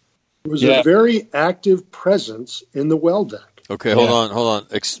was a very active presence in the well deck. Okay, hold on.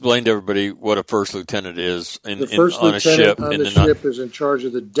 Explain to everybody what a first lieutenant is on a ship. The ship is in charge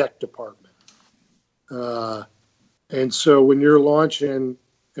of the deck department. And so when you're launching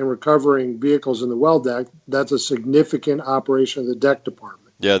and recovering vehicles in the well deck, that's a significant operation of the deck department.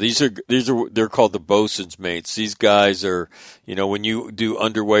 Yeah, they're called the bosun's mates. These guys are, when you do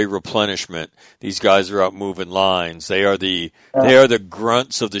underway replenishment, these guys are out moving lines. They are the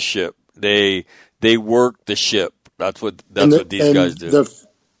grunts of the ship. They work the ship. That's what these guys do.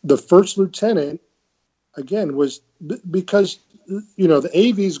 The first lieutenant, again, was because the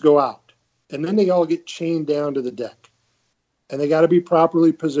AVs go out and then they all get chained down to the deck, and they got to be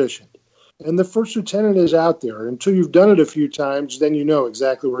properly positioned. And the first lieutenant is out there. Until you've done it a few times, then you know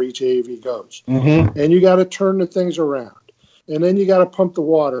exactly where each AAV goes. Mm-hmm. And you got to turn the things around. And then you got to pump the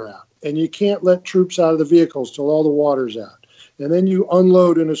water out. And you can't let troops out of the vehicles till all the water's out. And then you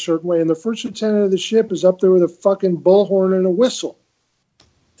unload in a certain way. And the first lieutenant of the ship is up there with a fucking bullhorn and a whistle.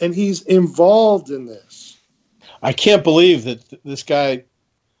 And he's involved in this. I can't believe that this guy,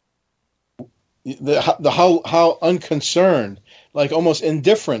 how unconcerned, like almost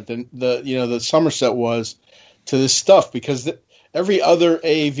indifferent than the Somerset was to this stuff, because every other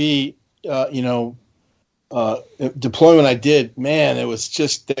AAV deployment I did, man, it was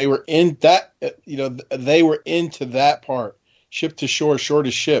just they were in that they were into that part, ship to shore, shore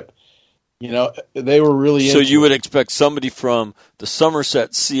to ship, You know, they were really So into you would it. expect somebody from the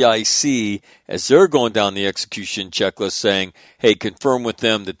Somerset CIC, as they're going down the execution checklist, saying, "Hey, confirm with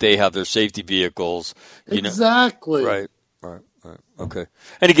them that they have their safety vehicles." You know, Exactly. right. Okay.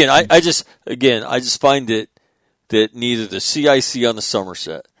 And again, I just find it that neither the CIC on the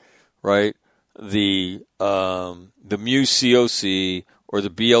Somerset, right, the Muse COC or the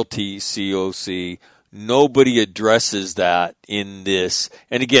BLT COC, nobody addresses that in this.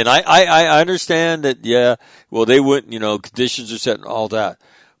 And again, I understand that, yeah, well, they wouldn't, conditions are set and all that.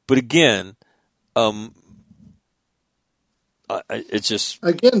 But again, it's just.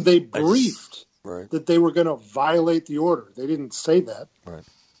 Again, they briefed Right. that they were going to violate the order. They didn't say that. Right.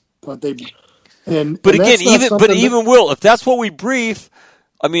 But they. But And again, that's not something that- even Will, if that's what we brief,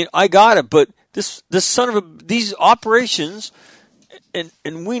 I mean, I got it. But this son of a, these operations, and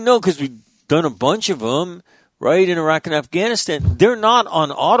we know because we've done a bunch of them, right, in Iraq and Afghanistan. They're not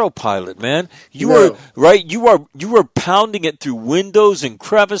on autopilot, man. You are right. You are pounding it through windows and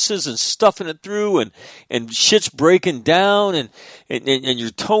crevices and stuffing it through, and shit's breaking down, and you're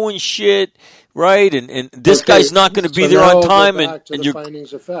towing shit, right? And this guy's not going to be So there now on I'll go time, back to and the you're.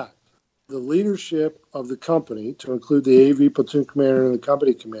 findings of fact. The leadership of the company, to include the AV platoon commander and the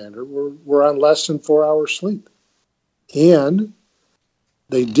company commander, were on less than 4 hours sleep. And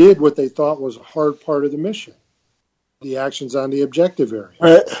they did what they thought was a hard part of the mission, the actions on the objective area.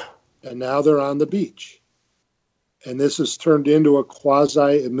 Right. And now they're on the beach. And this has turned into a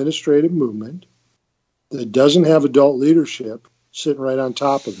quasi-administrative movement that doesn't have adult leadership sitting right on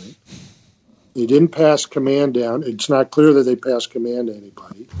top of it. They didn't pass command down. It's not clear that they passed command to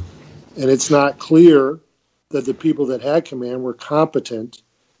anybody. And it's not clear that the people that had command were competent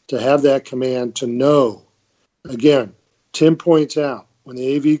to have that command to know. Again, Tim points out, when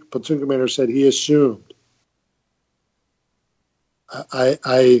the AV platoon commander said he assumed,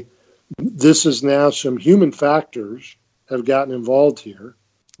 this is now some human factors have gotten involved here.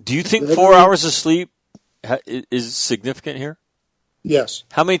 Do you think 4 hours of sleep is significant here? Yes.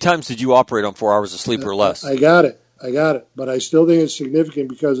 How many times did you operate on 4 hours of sleep or less? I got it. But I still think it's significant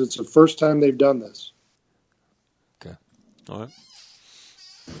because it's the first time they've done this. Okay. All right.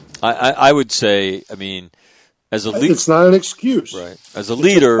 I would say, I mean, as a leader. It's not an excuse. Right. As a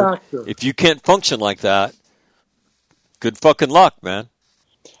leader, if you can't function like that, good fucking luck, man.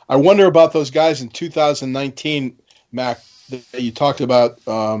 I wonder about those guys in 2019, Mac, that you talked about,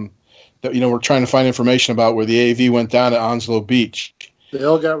 that, we're trying to find information about where the AV went down at Onslow Beach. They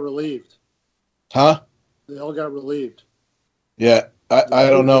all got relieved. Huh? They all got relieved. Yeah, I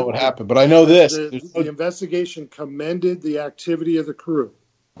don't know what happened, but I know this. The investigation commended the activity of the crew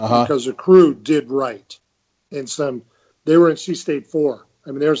Uh-huh. because the crew did right. And they were in Sea State 4.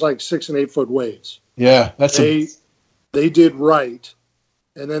 I mean, there's like 6 and 8 foot waves. Yeah, They did right,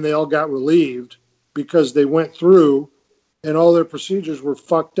 and then they all got relieved because they went through and all their procedures were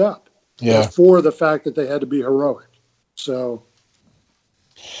fucked up. Yeah. Before the fact that they had to be heroic. So.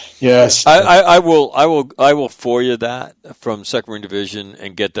 Yes, I will for you that from Second Marine Division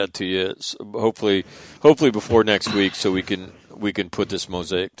and get that to you. Hopefully before next week, so we can put this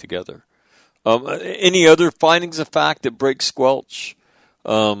mosaic together. Any other findings of fact that break squelch?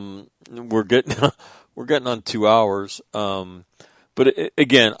 We're getting on 2 hours. But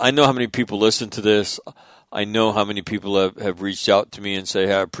again, I know how many people listen to this. I know how many people have reached out to me and say,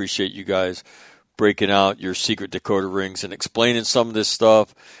 "Hey, I appreciate you guys breaking out your secret decoder rings and explaining some of this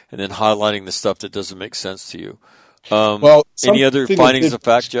stuff, and then highlighting the stuff that doesn't make sense to you." Any other findings of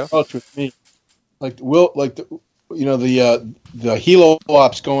fact, Jeff? With me, the helo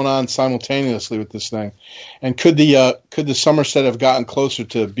ops going on simultaneously with this thing, and could the Somerset have gotten closer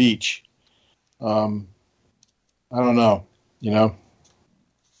to the beach? I don't know.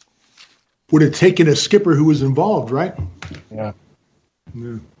 Would have taken a skipper who was involved, right? Yeah.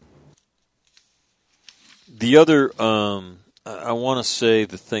 The other, I want to say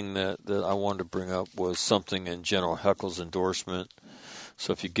the thing that I wanted to bring up was something in General Heckle's endorsement.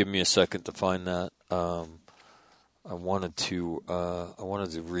 So if you give me a second to find that, I wanted to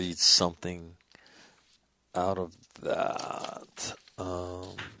read something out of that.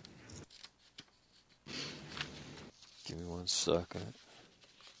 Give me 1 second.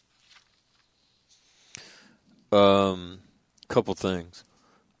 Couple things.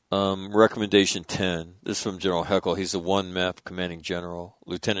 Recommendation 10. This is from General Heckel. He's the 1 MEF commanding general,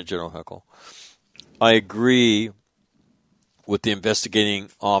 Lieutenant General Heckel. I agree with the investigating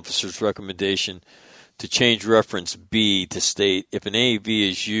officer's recommendation to change reference B to state if an AV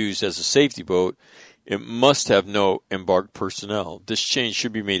is used as a safety boat, it must have no embarked personnel. This change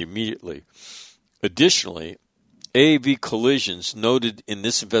should be made immediately. Additionally, AAV collisions noted in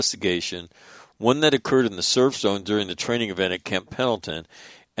this investigation, one that occurred in the surf zone during the training event at Camp Pendleton,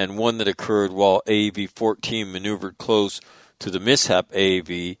 and one that occurred while AAV-14 maneuvered close to the mishap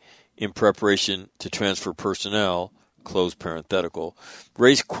AAV in preparation to transfer personnel, close parenthetical,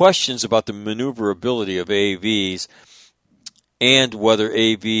 raised questions about the maneuverability of AAVs and whether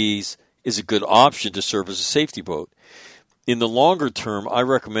AAVs is a good option to serve as a safety boat. In the longer term, I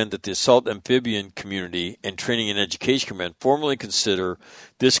recommend that the assault amphibian community and training and education command formally consider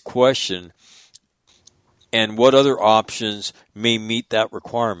this question and what other options may meet that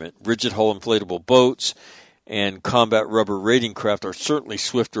requirement. Rigid hull inflatable boats and combat rubber raiding craft are certainly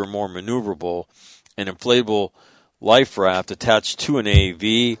swifter and more maneuverable. An inflatable life raft attached to an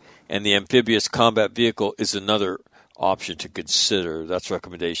AAV and the amphibious combat vehicle is another option to consider. That's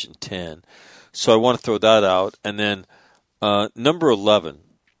recommendation 10. So I want to throw that out. And then number 11,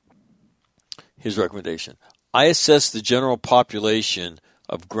 his recommendation. I assess the general population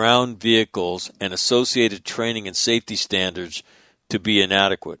of ground vehicles and associated training and safety standards to be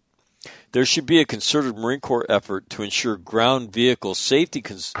inadequate. There should be a concerted Marine Corps effort to ensure ground vehicle safety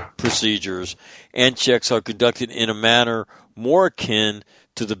procedures and checks are conducted in a manner more akin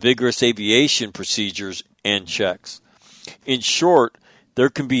to the vigorous aviation procedures and checks. In short, there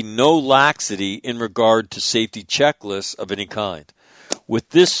can be no laxity in regard to safety checklists of any kind.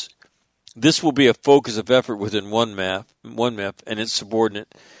 With this will be a focus of effort within one MEF and its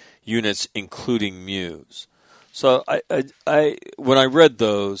subordinate units, including MUSE. So I when I read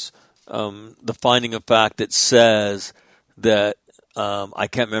those, the finding of fact that says that I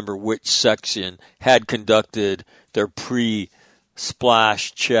can't remember which section had conducted their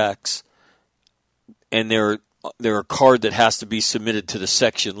pre-splash checks, and there a card that has to be submitted to the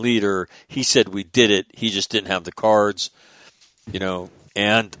section leader. He said we did it. He just didn't have the cards,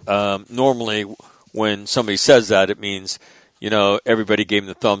 And normally when somebody says that, it means, everybody gave them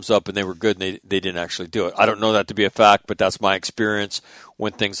the thumbs up and they were good and they didn't actually do it. I don't know that to be a fact, but that's my experience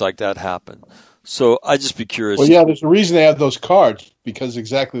when things like that happen. So I'd just be curious. Well, yeah, there's a reason they have those cards, because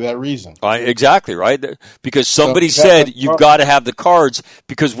exactly that reason. Exactly, right? Because somebody said you've got to have the cards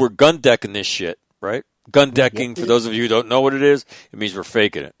because we're gun decking this shit, right? Gun decking, for those of you who don't know what it is, it means we're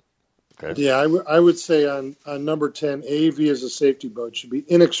faking it. Okay. Yeah, I would say on number 10, AAV as a safety boat should be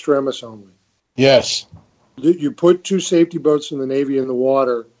in extremis only. Yes. You put two safety boats in the Navy in the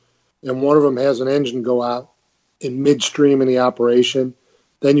water, and one of them has an engine go out in midstream in the operation,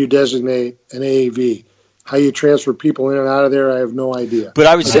 then you designate an AAV. How you transfer people in and out of there, I have no idea. But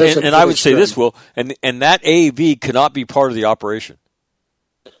I would say, and I would say this, Will, and that AAV cannot be part of the operation.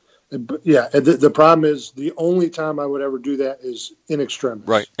 Yeah, the problem is the only time I would ever do that is in extremis.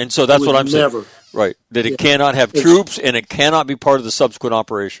 Right, and so that's what I'm saying. Never. Right, that it cannot have troops and it cannot be part of the subsequent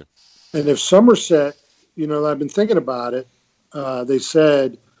operation. And if Somerset, I've been thinking about it, they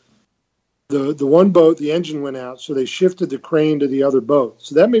said the one boat, the engine went out, so they shifted the crane to the other boat.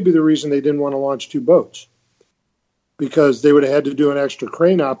 So that may be the reason they didn't want to launch two boats, because they would have had to do an extra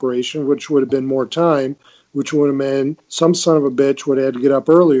crane operation, which would have been more time, which would have meant some son of a bitch would have had to get up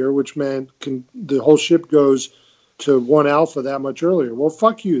earlier, which meant the whole ship goes to 1 Alpha that much earlier. Well,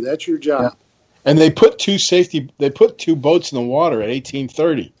 fuck you. That's your job. Yeah. And they put two boats in the water at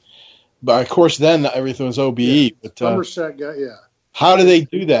 1830. But, of course, then everything was OBE. Yeah. But, Somerset got, yeah. How do they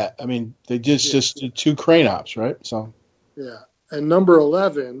do that? I mean, they just did two crane ops, right? So. Yeah. And number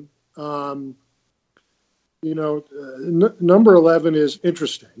 11, number 11 is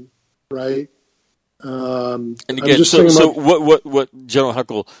interesting, right? And again, so what General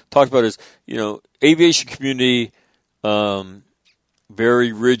Huckle talked about is, aviation community,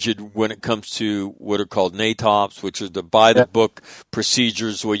 very rigid when it comes to what are called NATOPS, which are the by-the-book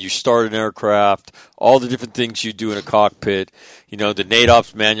procedures where you start an aircraft, all the different things you do in a cockpit. The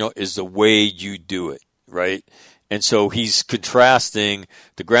NATOPS manual is the way you do it, right? And so he's contrasting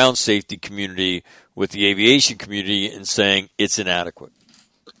the ground safety community with the aviation community and saying it's inadequate.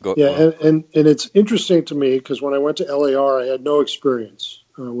 And it's interesting to me because when I went to LAR, I had no experience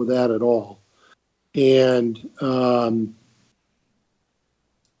with that at all. And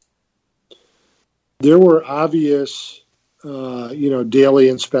there were obvious, daily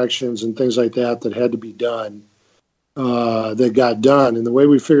inspections and things like that had to be done that got done. And the way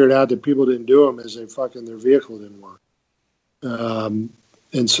we figured out that people didn't do them is their vehicle didn't work.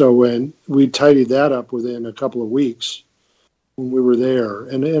 And so when we tidied that up within a couple of weeks, when we were there.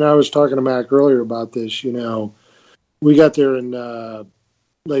 And I was talking to Mac earlier about this, we got there in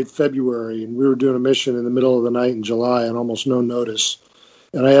late February and we were doing a mission in the middle of the night in July on almost no notice.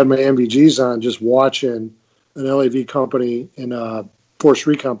 And I had my MVGs on just watching an LAV company in a Force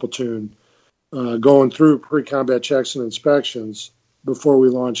Recon platoon going through pre-combat checks and inspections before we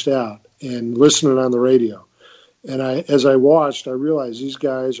launched out and listening on the radio. And as I watched, I realized these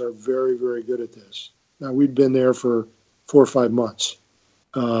guys are very, very good at this. Now, we'd been there for 4 or 5 months.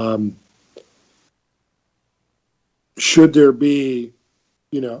 Should there be,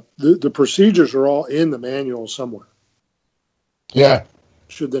 the procedures are all in the manual somewhere. Yeah.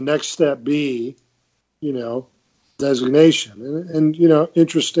 Should the next step be, designation? And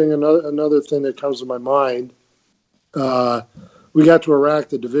interesting, another thing that comes to my mind, we got to Iraq,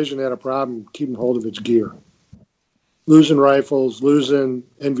 the division had a problem keeping hold of its gear. Losing rifles, losing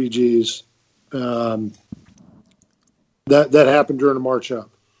NVGs. That happened during the march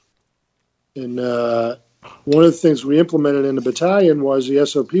up. And one of the things we implemented in the battalion was the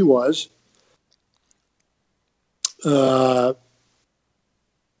SOP was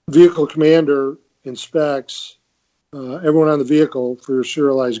vehicle commander inspects everyone on the vehicle for your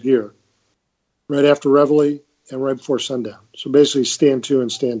serialized gear right after reveille and right before sundown. So basically stand 2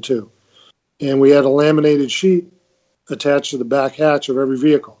 and stand 2. And we had a laminated sheet attached to the back hatch of every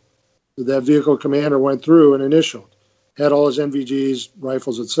vehicle. That vehicle commander went through and initialed, had all his NVGs,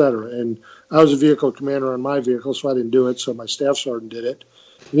 rifles, etc. And I was a vehicle commander on my vehicle, so I didn't do it. So my staff sergeant did it.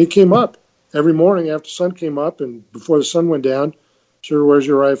 And he came up every morning after the sun came up and before the sun went down. Sir, where's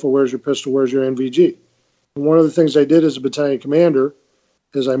your rifle? Where's your pistol? Where's your NVG? And one of the things I did as a battalion commander,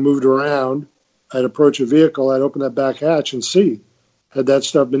 as I moved around, I'd approach a vehicle, I'd open that back hatch and see, had that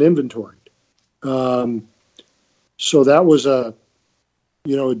stuff been inventoried. So that was a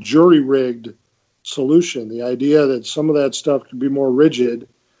jury-rigged solution. The idea that some of that stuff could be more rigid,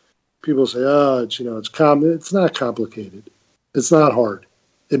 people say, it's not complicated. It's not hard.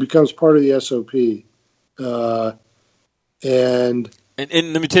 It becomes part of the SOP. And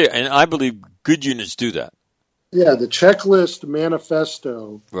let me tell you, and I believe good units do that. Yeah, the checklist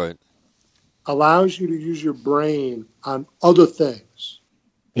manifesto right allows you to use your brain on other things,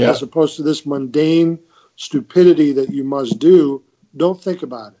 as opposed to this mundane stupidity that you must do. Don't think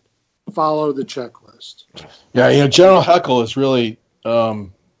about it. Follow the checklist. Yeah, General Heckel is really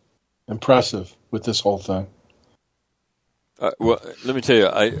impressive with this whole thing. Well, let me tell you,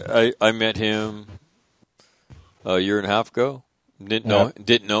 I met him a year and a half ago.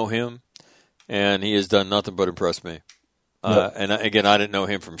 Didn't know him, and he has done nothing but impress me. And again, I didn't know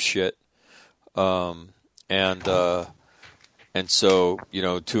him from shit. And so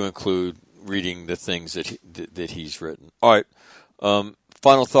to include reading the things that he's written. All right.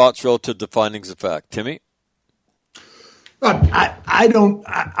 Final thoughts relative to findings of fact, Timmy. I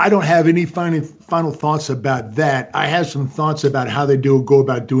don't have any final thoughts about that. I have some thoughts about how they go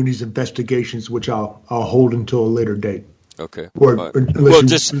about doing these investigations, which I'll hold until a later date. Okay.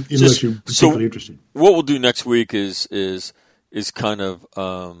 Unless you're particularly interested. What we'll do next week is kind of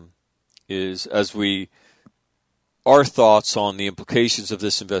our thoughts on the implications of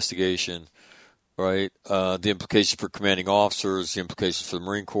this investigation, right? The implications for commanding officers, the implications for the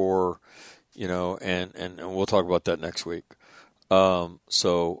Marine Corps, and we'll talk about that next week.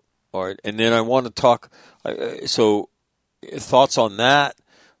 So, all right. And then I want to talk, thoughts on that,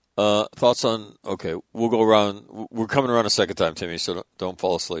 okay, we'll go around, we're coming around a second time, Timmy, so don't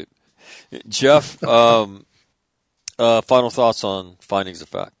fall asleep. Jeff, final thoughts on findings of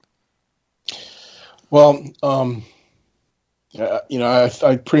fact. Well, I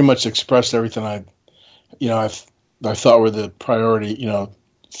pretty much expressed everything I thought were the priority,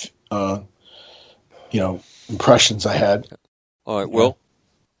 impressions I had. All right, Will?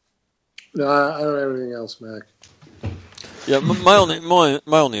 No, I don't have anything else, Mac. Yeah, my only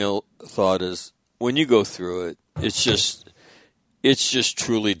thought is when you go through it, it's just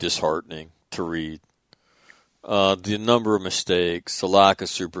truly disheartening to read. The number of mistakes, the lack of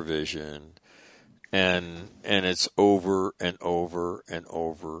supervision, and it's over and over and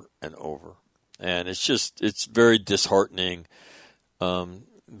over and over. And it's very disheartening, the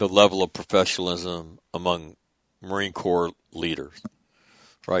level of professionalism among Marine Corps leaders,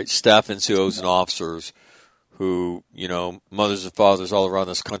 right? Staff NCOs and officers who, mothers and fathers all around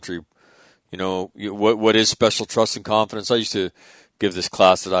this country, what is special trust and confidence? I used to give this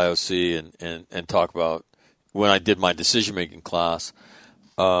class at IOC and talk about when I did my decision-making class,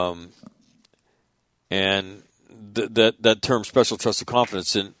 and that term special trust and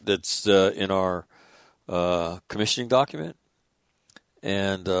confidence that's in our commissioning document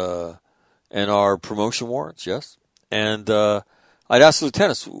and our promotion warrants, yes. And I'd ask the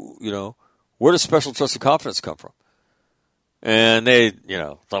lieutenants, where does special trust and confidence come from? And they,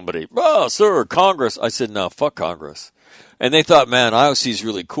 somebody, sir, Congress. I said, no, fuck Congress. And they thought, man, IOC is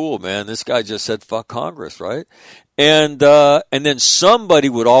really cool, man. This guy just said fuck Congress, right? And then somebody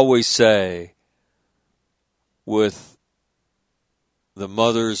would always say, with the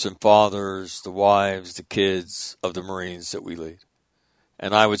mothers and fathers, the wives, the kids of the Marines that we lead.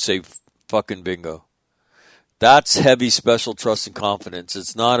 And I would say fucking bingo. That's heavy special trust and confidence.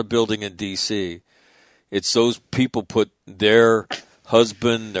 It's not a building in D.C. It's those people put their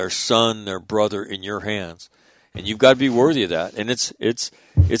husband, their son, their brother in your hands. And you've got to be worthy of that. And it's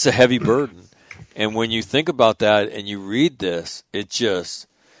a heavy burden. And when you think about that and you read this, it just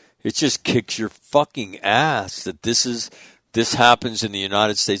kicks your fucking ass that this happens in the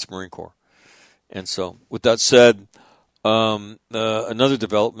United States Marine Corps. And so, with that said, another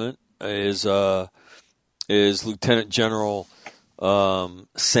development is Lieutenant General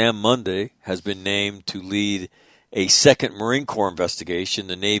Sam Munday has been named to lead a second Marine Corps investigation.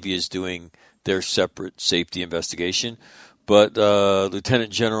 The Navy is doing their separate safety investigation, but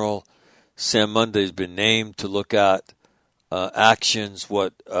Lieutenant General Sam Munday has been named to look at actions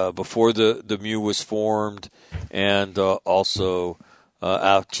before the MU was formed, and also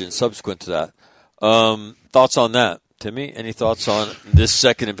actions subsequent to that. Thoughts on that, Timmy? Any thoughts on this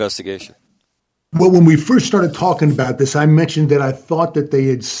second investigation? Well, when we first started talking about this, I mentioned that I thought that they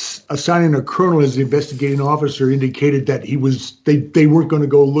had assigning a colonel as the investigating officer indicated that they weren't going to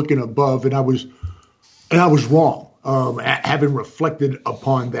go looking above, and I was wrong. Having reflected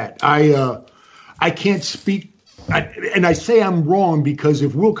upon that, I can't speak, and I say I'm wrong because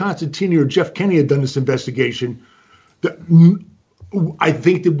if Will Constantini or Jeff Kenny had done this investigation, I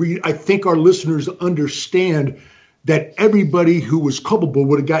think our listeners understand that everybody who was culpable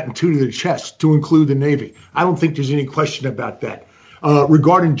would have gotten two to the chest, to include the Navy. I don't think there's any question about that.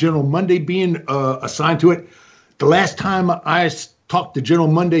 Regarding General Munday being assigned to it, the last time I talked to General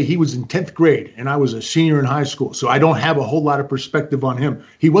Munday, he was in 10th grade, and I was a senior in high school, so I don't have a whole lot of perspective on him.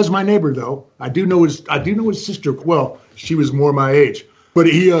 He was my neighbor, though. I do know his sister. Well, she was more my age, but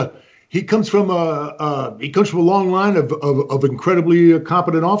he comes from a long line of incredibly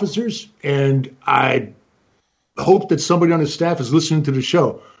competent officers, and I hope that somebody on his staff is listening to the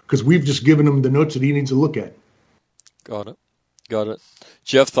show, because we've just given him the notes that he needs to look at. Got it.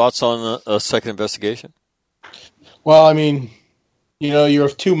 Jeff, thoughts on a second investigation? Well, I mean, you're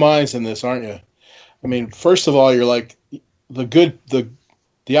of two minds in this, aren't you? I mean, first of all, you're like, the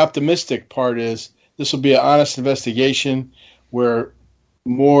optimistic part is this will be an honest investigation where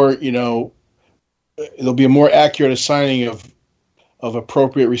more, there'll be a more accurate assigning of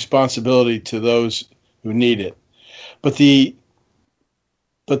appropriate responsibility to those who need it. But the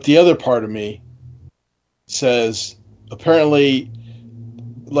other part of me says, apparently,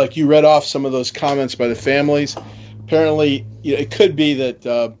 like you read off some of those comments by the families, apparently it could be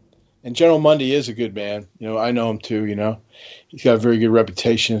that, and General Munday is a good man. I know him too, He's got a very good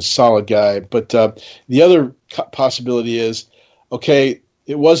reputation, solid guy. But the other possibility is, okay,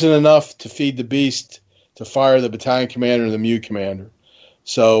 it wasn't enough to feed the beast to fire the battalion commander and the MU commander.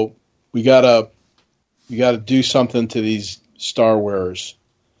 So we gotta do something to these star wearers,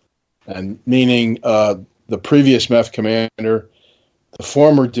 and meaning the previous MEF commander, the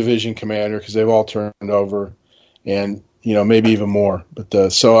former division commander, because they've all turned over, and maybe even more.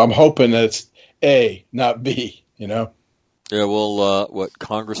 But so I'm hoping that it's A, not B. Yeah. Well,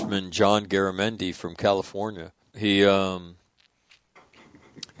 Congressman John Garamendi from California, he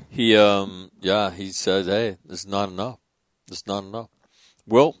said, hey, this is not enough.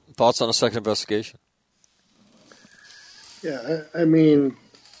 Will, thoughts on a second investigation? Yeah, I mean,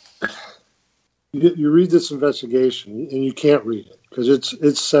 you read this investigation and you can't read it because it's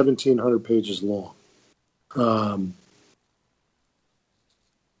 1,700 pages long.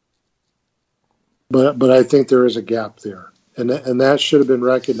 But I think there is a gap there, and that should have been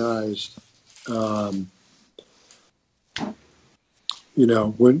recognized. When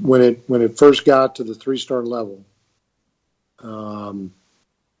it first got to the 3-star level.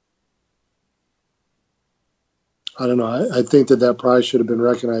 I don't know. I think that probably should have been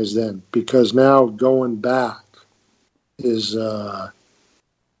recognized then, because now going back is,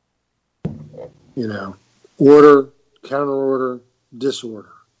 order, counter-order,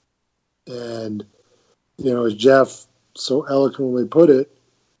 disorder. And, as Jeff so eloquently put it,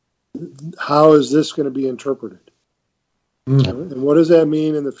 how is this going to be interpreted? Mm-hmm. And what does that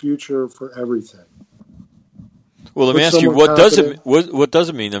mean in the future for everything? Well, let me ask you, what does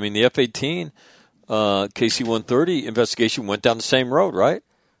it mean? I mean, the F-18 KC-130 investigation went down the same road, right?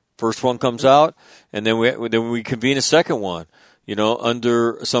 First one comes out, and then we convene a second one,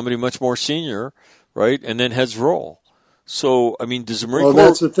 under somebody much more senior, right? And then heads roll. So, I mean, does the Marine Corps... Well,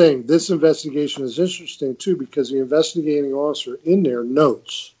 that's the thing. This investigation is interesting, too, because the investigating officer in there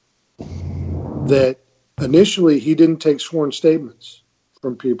notes that initially he didn't take sworn statements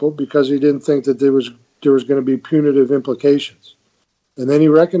from people because he didn't think that there was there was going to be punitive implications. And then he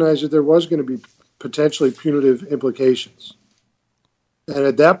recognized that there was going to be potentially punitive implications. And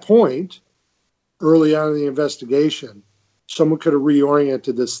at that point, early on in the investigation, someone could have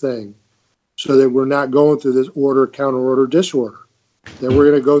reoriented this thing so that we're not going through this order, counter-order, disorder that we're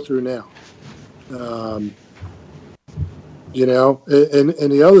going to go through now. You know,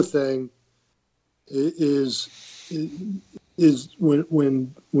 and the other thing is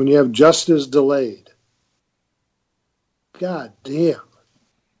when you have justice delayed. God damn.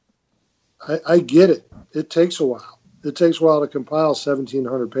 I get it. It takes a while. It takes a while to compile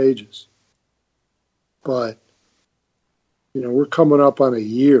 1,700 pages. But, you know, we're coming up on a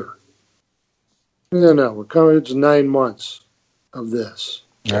year. No, we're coming, it's 9 months of this.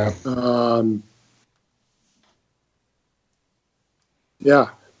 Yeah. Yeah.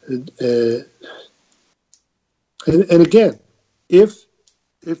 And again, if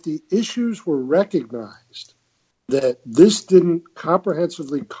the issues were recognized that this didn't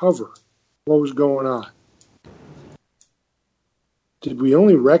comprehensively cover what was going on, did we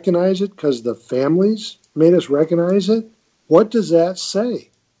only recognize it because the families made us recognize it? What does that say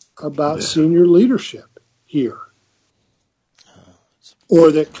about senior leadership here?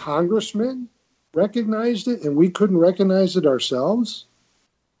 Or that congressmen recognized it and we couldn't recognize it ourselves?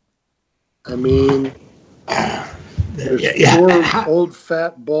 I mean, there's 4 old,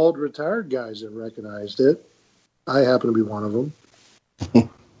 fat, bald, retired guys that recognized it. I happen to be one of them.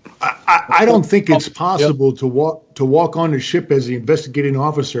 I don't think it's possible to walk on the ship as the investigating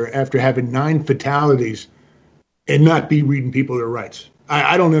officer after having 9 fatalities and not be reading people their rights.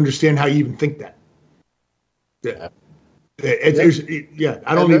 I don't understand how you even think that. Yeah.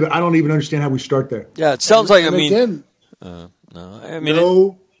 I don't even understand how we start there. Yeah, it sounds like,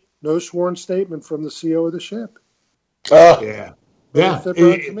 no sworn statement from the CO of the ship. Yeah.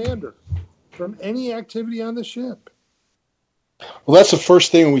 The commander from any activity on the ship. Well, that's the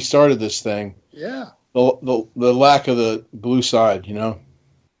first thing when we started this thing. Yeah. The lack of the blue side, you know.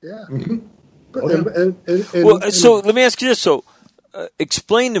 Yeah. Mm-hmm. So let me ask you this. So,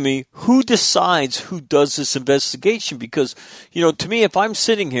 explain to me who decides who does this investigation? Because, you know, to me, if I'm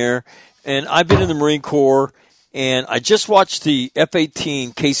sitting here and I've been in the Marine Corps and I just watched the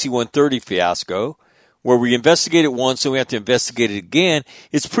F-18 KC-130 fiasco, where we investigate it once and we have to investigate it again,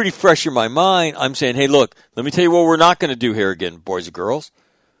 it's pretty fresh in my mind. I'm saying, hey, look, let me tell you what we're not going to do here again, boys and girls.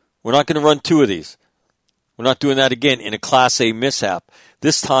 We're not going to run 2 of these. We're not doing that again in a Class A mishap.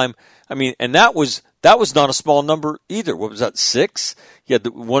 This time, I mean, and that was not a small number either. What was that, 6? You had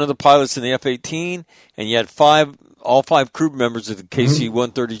one of the pilots in the F-18, and you had all 5 crew members of the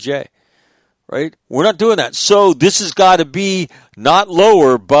KC-130J. Right? We're not doing that. So this has got to be not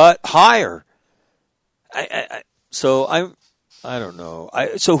lower, but higher. I don't know.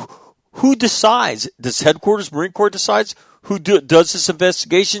 So who decides? Does Headquarters Marine Corps decides who does this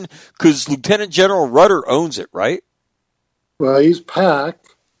investigation? Because Lieutenant General Rudder owns it, right? Well, he's PAC.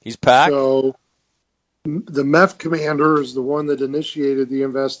 He's PAC. So the MEF commander is the one that initiated the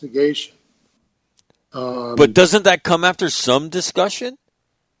investigation. But doesn't that come after some discussion?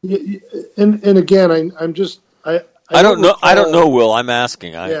 And again, I'm just I don't know. I don't know, Will. I'm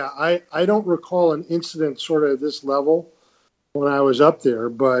asking. I don't recall an incident sort of at this level when I was up there,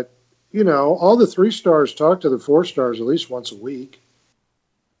 but you know, all the 3-stars talk to the 4-stars at least once a week.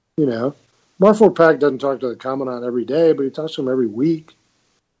 You know, Marfor PAC doesn't talk to the commandant every day, but he talks to him every week.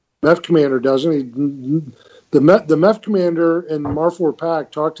 MEF commander doesn't. The MEF commander and Marfor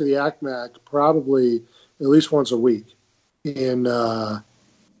PAC talk to the ACMAC probably at least once a week. And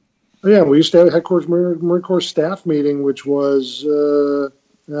we used to have a Headquarters Marine Corps staff meeting, which was I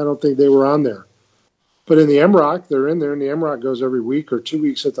don't think they were on there. But in the MROC, they're in there, and the MROC goes every week or 2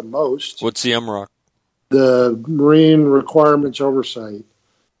 weeks at the most. What's the MROC? The Marine Requirements Oversight.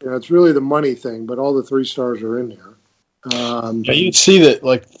 You know, it's really the money thing, but all the 3-stars are in there. You'd see that,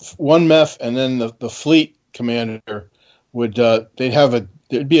 like, one MEF and then the fleet commander would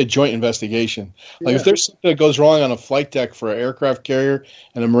there'd be a joint investigation. Like, if there's something that goes wrong on a flight deck for an aircraft carrier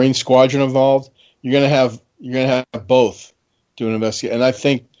and a Marine squadron involved, you're gonna have both do an investigation. And I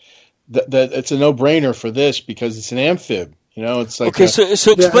think that it's a no-brainer for this because it's an amphib. You know, it's like okay.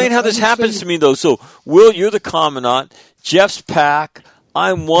 So explain how this happens to me though. So Will, you're the commandant. Jeff's PAC.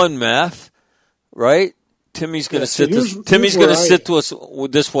 I'm one MEF, right? Timmy's going to sit this. Timmy's going to sit to us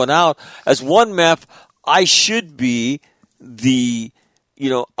with this one out as one MEF. I should be the. You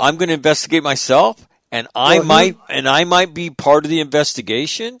know, I'm going to investigate myself, and I might be part of the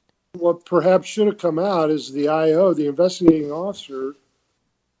investigation. What perhaps should have come out is the IO, the investigating officer,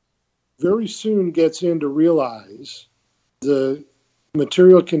 very soon gets in to realize the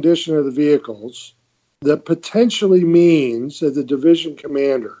material condition of the vehicles that potentially means that the division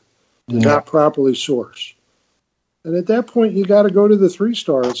commander did not properly source. And at that point, you got to go to the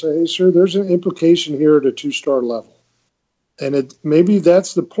 3-star and say, hey, sir, there's an implication here at a 2-star level. And maybe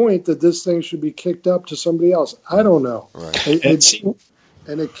that's the point that this thing should be kicked up to somebody else. I don't know. Right.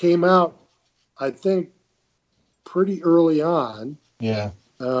 And it came out, I think, pretty early on. Yeah.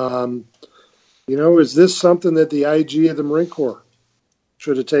 Is this something that the IG of the Marine Corps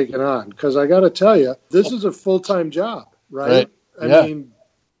should have taken on? Because I got to tell you, this is a full-time job, right? I mean,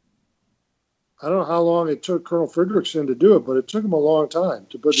 I don't know how long it took Colonel Fredrickson to do it, but it took him a long time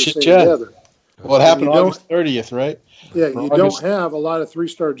to put this thing together. Well, it happened August 30th, right? Yeah, you don't have a lot of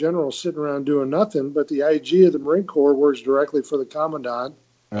 3-star generals sitting around doing nothing, but the IG of the Marine Corps works directly for the commandant.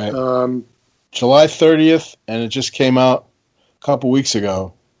 Right. July 30th, and it just came out a couple weeks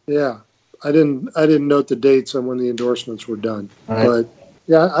ago. Yeah, I didn't note the dates on when the endorsements were done, right. But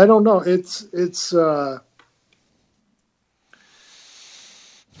yeah, I don't know. It's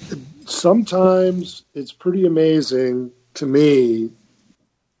sometimes it's pretty amazing to me,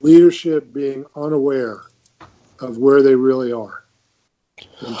 leadership being unaware of where they really are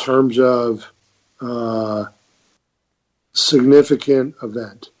in terms of significant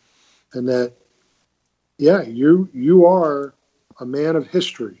event, and that, yeah, you are a man of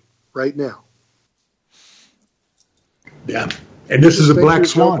history right now. Yeah, and this is a black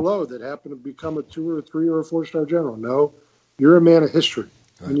swan below that happened to become a 2 or 3 or a 4-star general. No, you're a man of history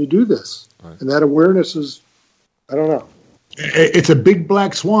when you do this, and that awareness is, I don't know. It's a big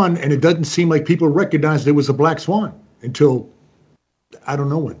black swan, and it doesn't seem like people recognized it was a black swan until I don't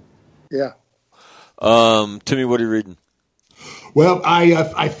know when. Yeah. Timmy, what are you reading? Well,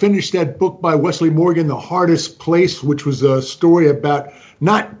 I finished that book by Wesley Morgan, The Hardest Place, which was a story about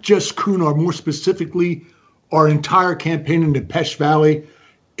not just Kunar, more specifically our entire campaign in the Pesh Valley.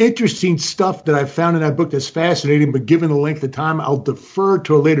 Interesting stuff that I found in that book that's fascinating, but given the length of time, I'll defer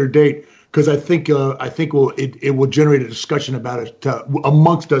to a later date because I think it will generate a discussion about it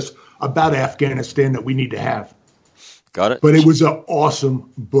amongst us about Afghanistan that we need to have. Got it. But it was an awesome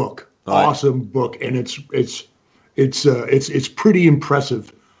book, book, and it's pretty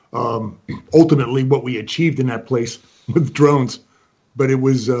impressive. Ultimately, what we achieved in that place with drones, but it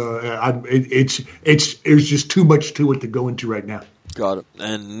was there's just too much to it to go into right now. Got it.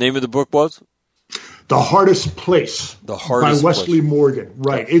 And the name of the book was? The Hardest Place. The Hardest by Wesley Place. Morgan.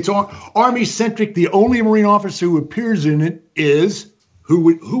 Right. It's Army-centric. The only Marine officer who appears in it is,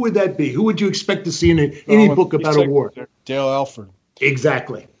 who would that be? Who would you expect to see in any book about a war? Dale Alford.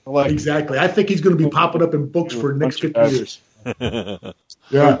 Exactly. Exactly. I think he's going to be popping up in books for the next 50 years.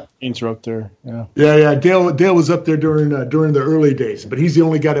 Yeah. Deans were up there. Yeah. Yeah. Dale was up there during the early days, but he's the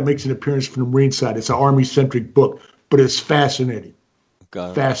only guy that makes an appearance from the Marine side. It's an Army-centric book, but it's fascinating.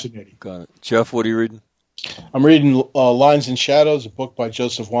 Got it. Fascinating. Got it. Jeff, what are you reading? I'm reading Lines and Shadows, a book by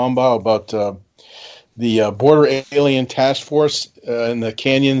Joseph Wambaugh about the Border Alien Task Force in the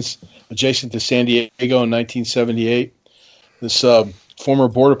canyons adjacent to San Diego in 1978. This former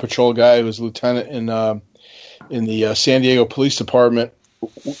Border Patrol guy who was lieutenant in the San Diego Police Department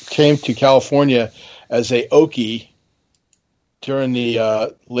came to California as a Okie during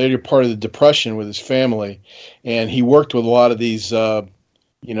the later part of the Depression with his family, and he worked with a lot of these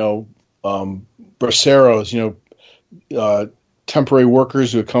braceros, temporary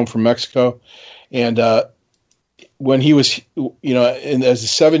workers who had come from Mexico. And when he was, and as the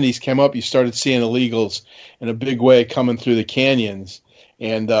 70s came up, you started seeing illegals in a big way coming through the canyons.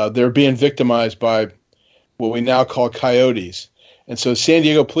 And they're being victimized by what we now call coyotes. And so San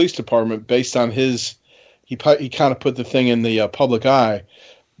Diego Police Department, based on he kind of put the thing in the public eye,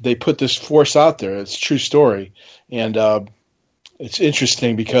 they put this force out there. It's a true story. And it's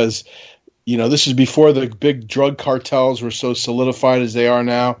interesting because, this is before the big drug cartels were so solidified as they are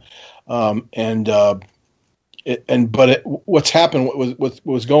now. What's happened, what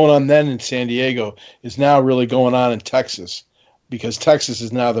was going on then in San Diego is now really going on in Texas, because Texas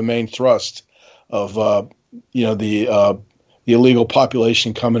is now the main thrust of, the illegal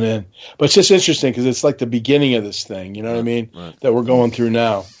population coming in. But it's just interesting because it's like the beginning of this thing, you know what I mean, that we're going through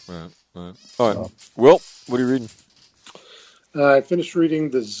now. Right. All right. Will, what are you reading? I finished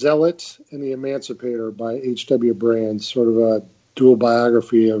reading The Zealot and the Emancipator by H.W. Brands, sort of a dual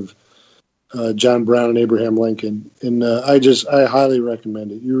biography of John Brown and Abraham Lincoln. And I highly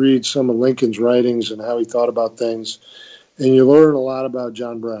recommend it. You read some of Lincoln's writings and how he thought about things, and you learn a lot about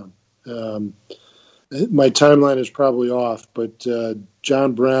John Brown. My timeline is probably off, but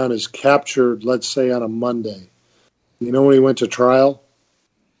John Brown is captured, let's say, on a Monday. You know when he went to trial?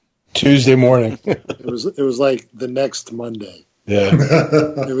 Tuesday morning. It was like the next Monday. Yeah.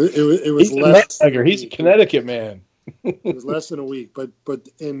 It was He's a less. Nutmegger. He's a Connecticut man. It was less than a week, but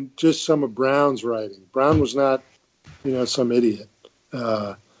in just some of Brown's writing, Brown was not, some idiot.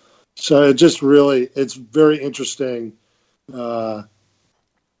 So it's very interesting,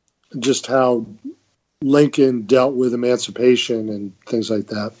 just how Lincoln dealt with emancipation and things like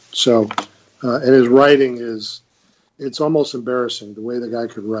that. So, and his writing it's almost embarrassing the way the guy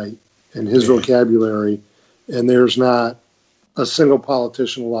could write and his vocabulary. And there's not a single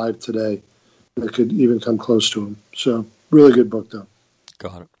politician alive today that could even come close to him. So really good book, though.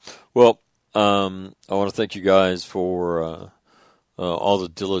 Got it. Well, I want to thank you guys for all the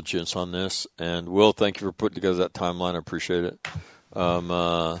diligence on this. And Will, thank you for putting together that timeline. I appreciate it.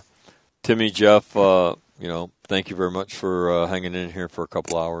 Timmy, Jeff, thank you very much for hanging in here for a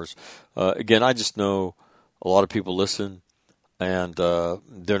couple hours. Again, I just know a lot of people listen, and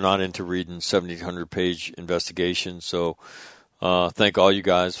they're not into reading 1,700-page investigations. So thank all you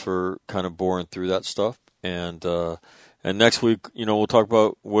guys for kind of boring through that stuff. And next week, we'll talk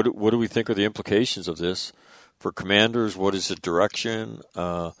about what do we think are the implications of this for commanders? What is the direction?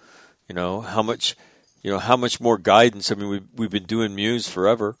 How much more guidance? I mean, we've been doing Muse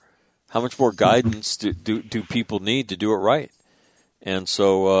forever. How much more guidance do people need to do it right? And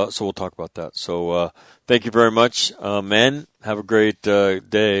so we'll talk about that. So thank you very much, men. Have a great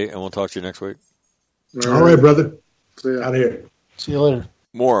day, and we'll talk to you next week. All right, brother. See ya. Out of here. See you later.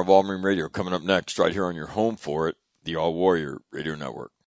 More of All Marine Radio coming up next, right here on your home for it, the All Warrior Radio Network.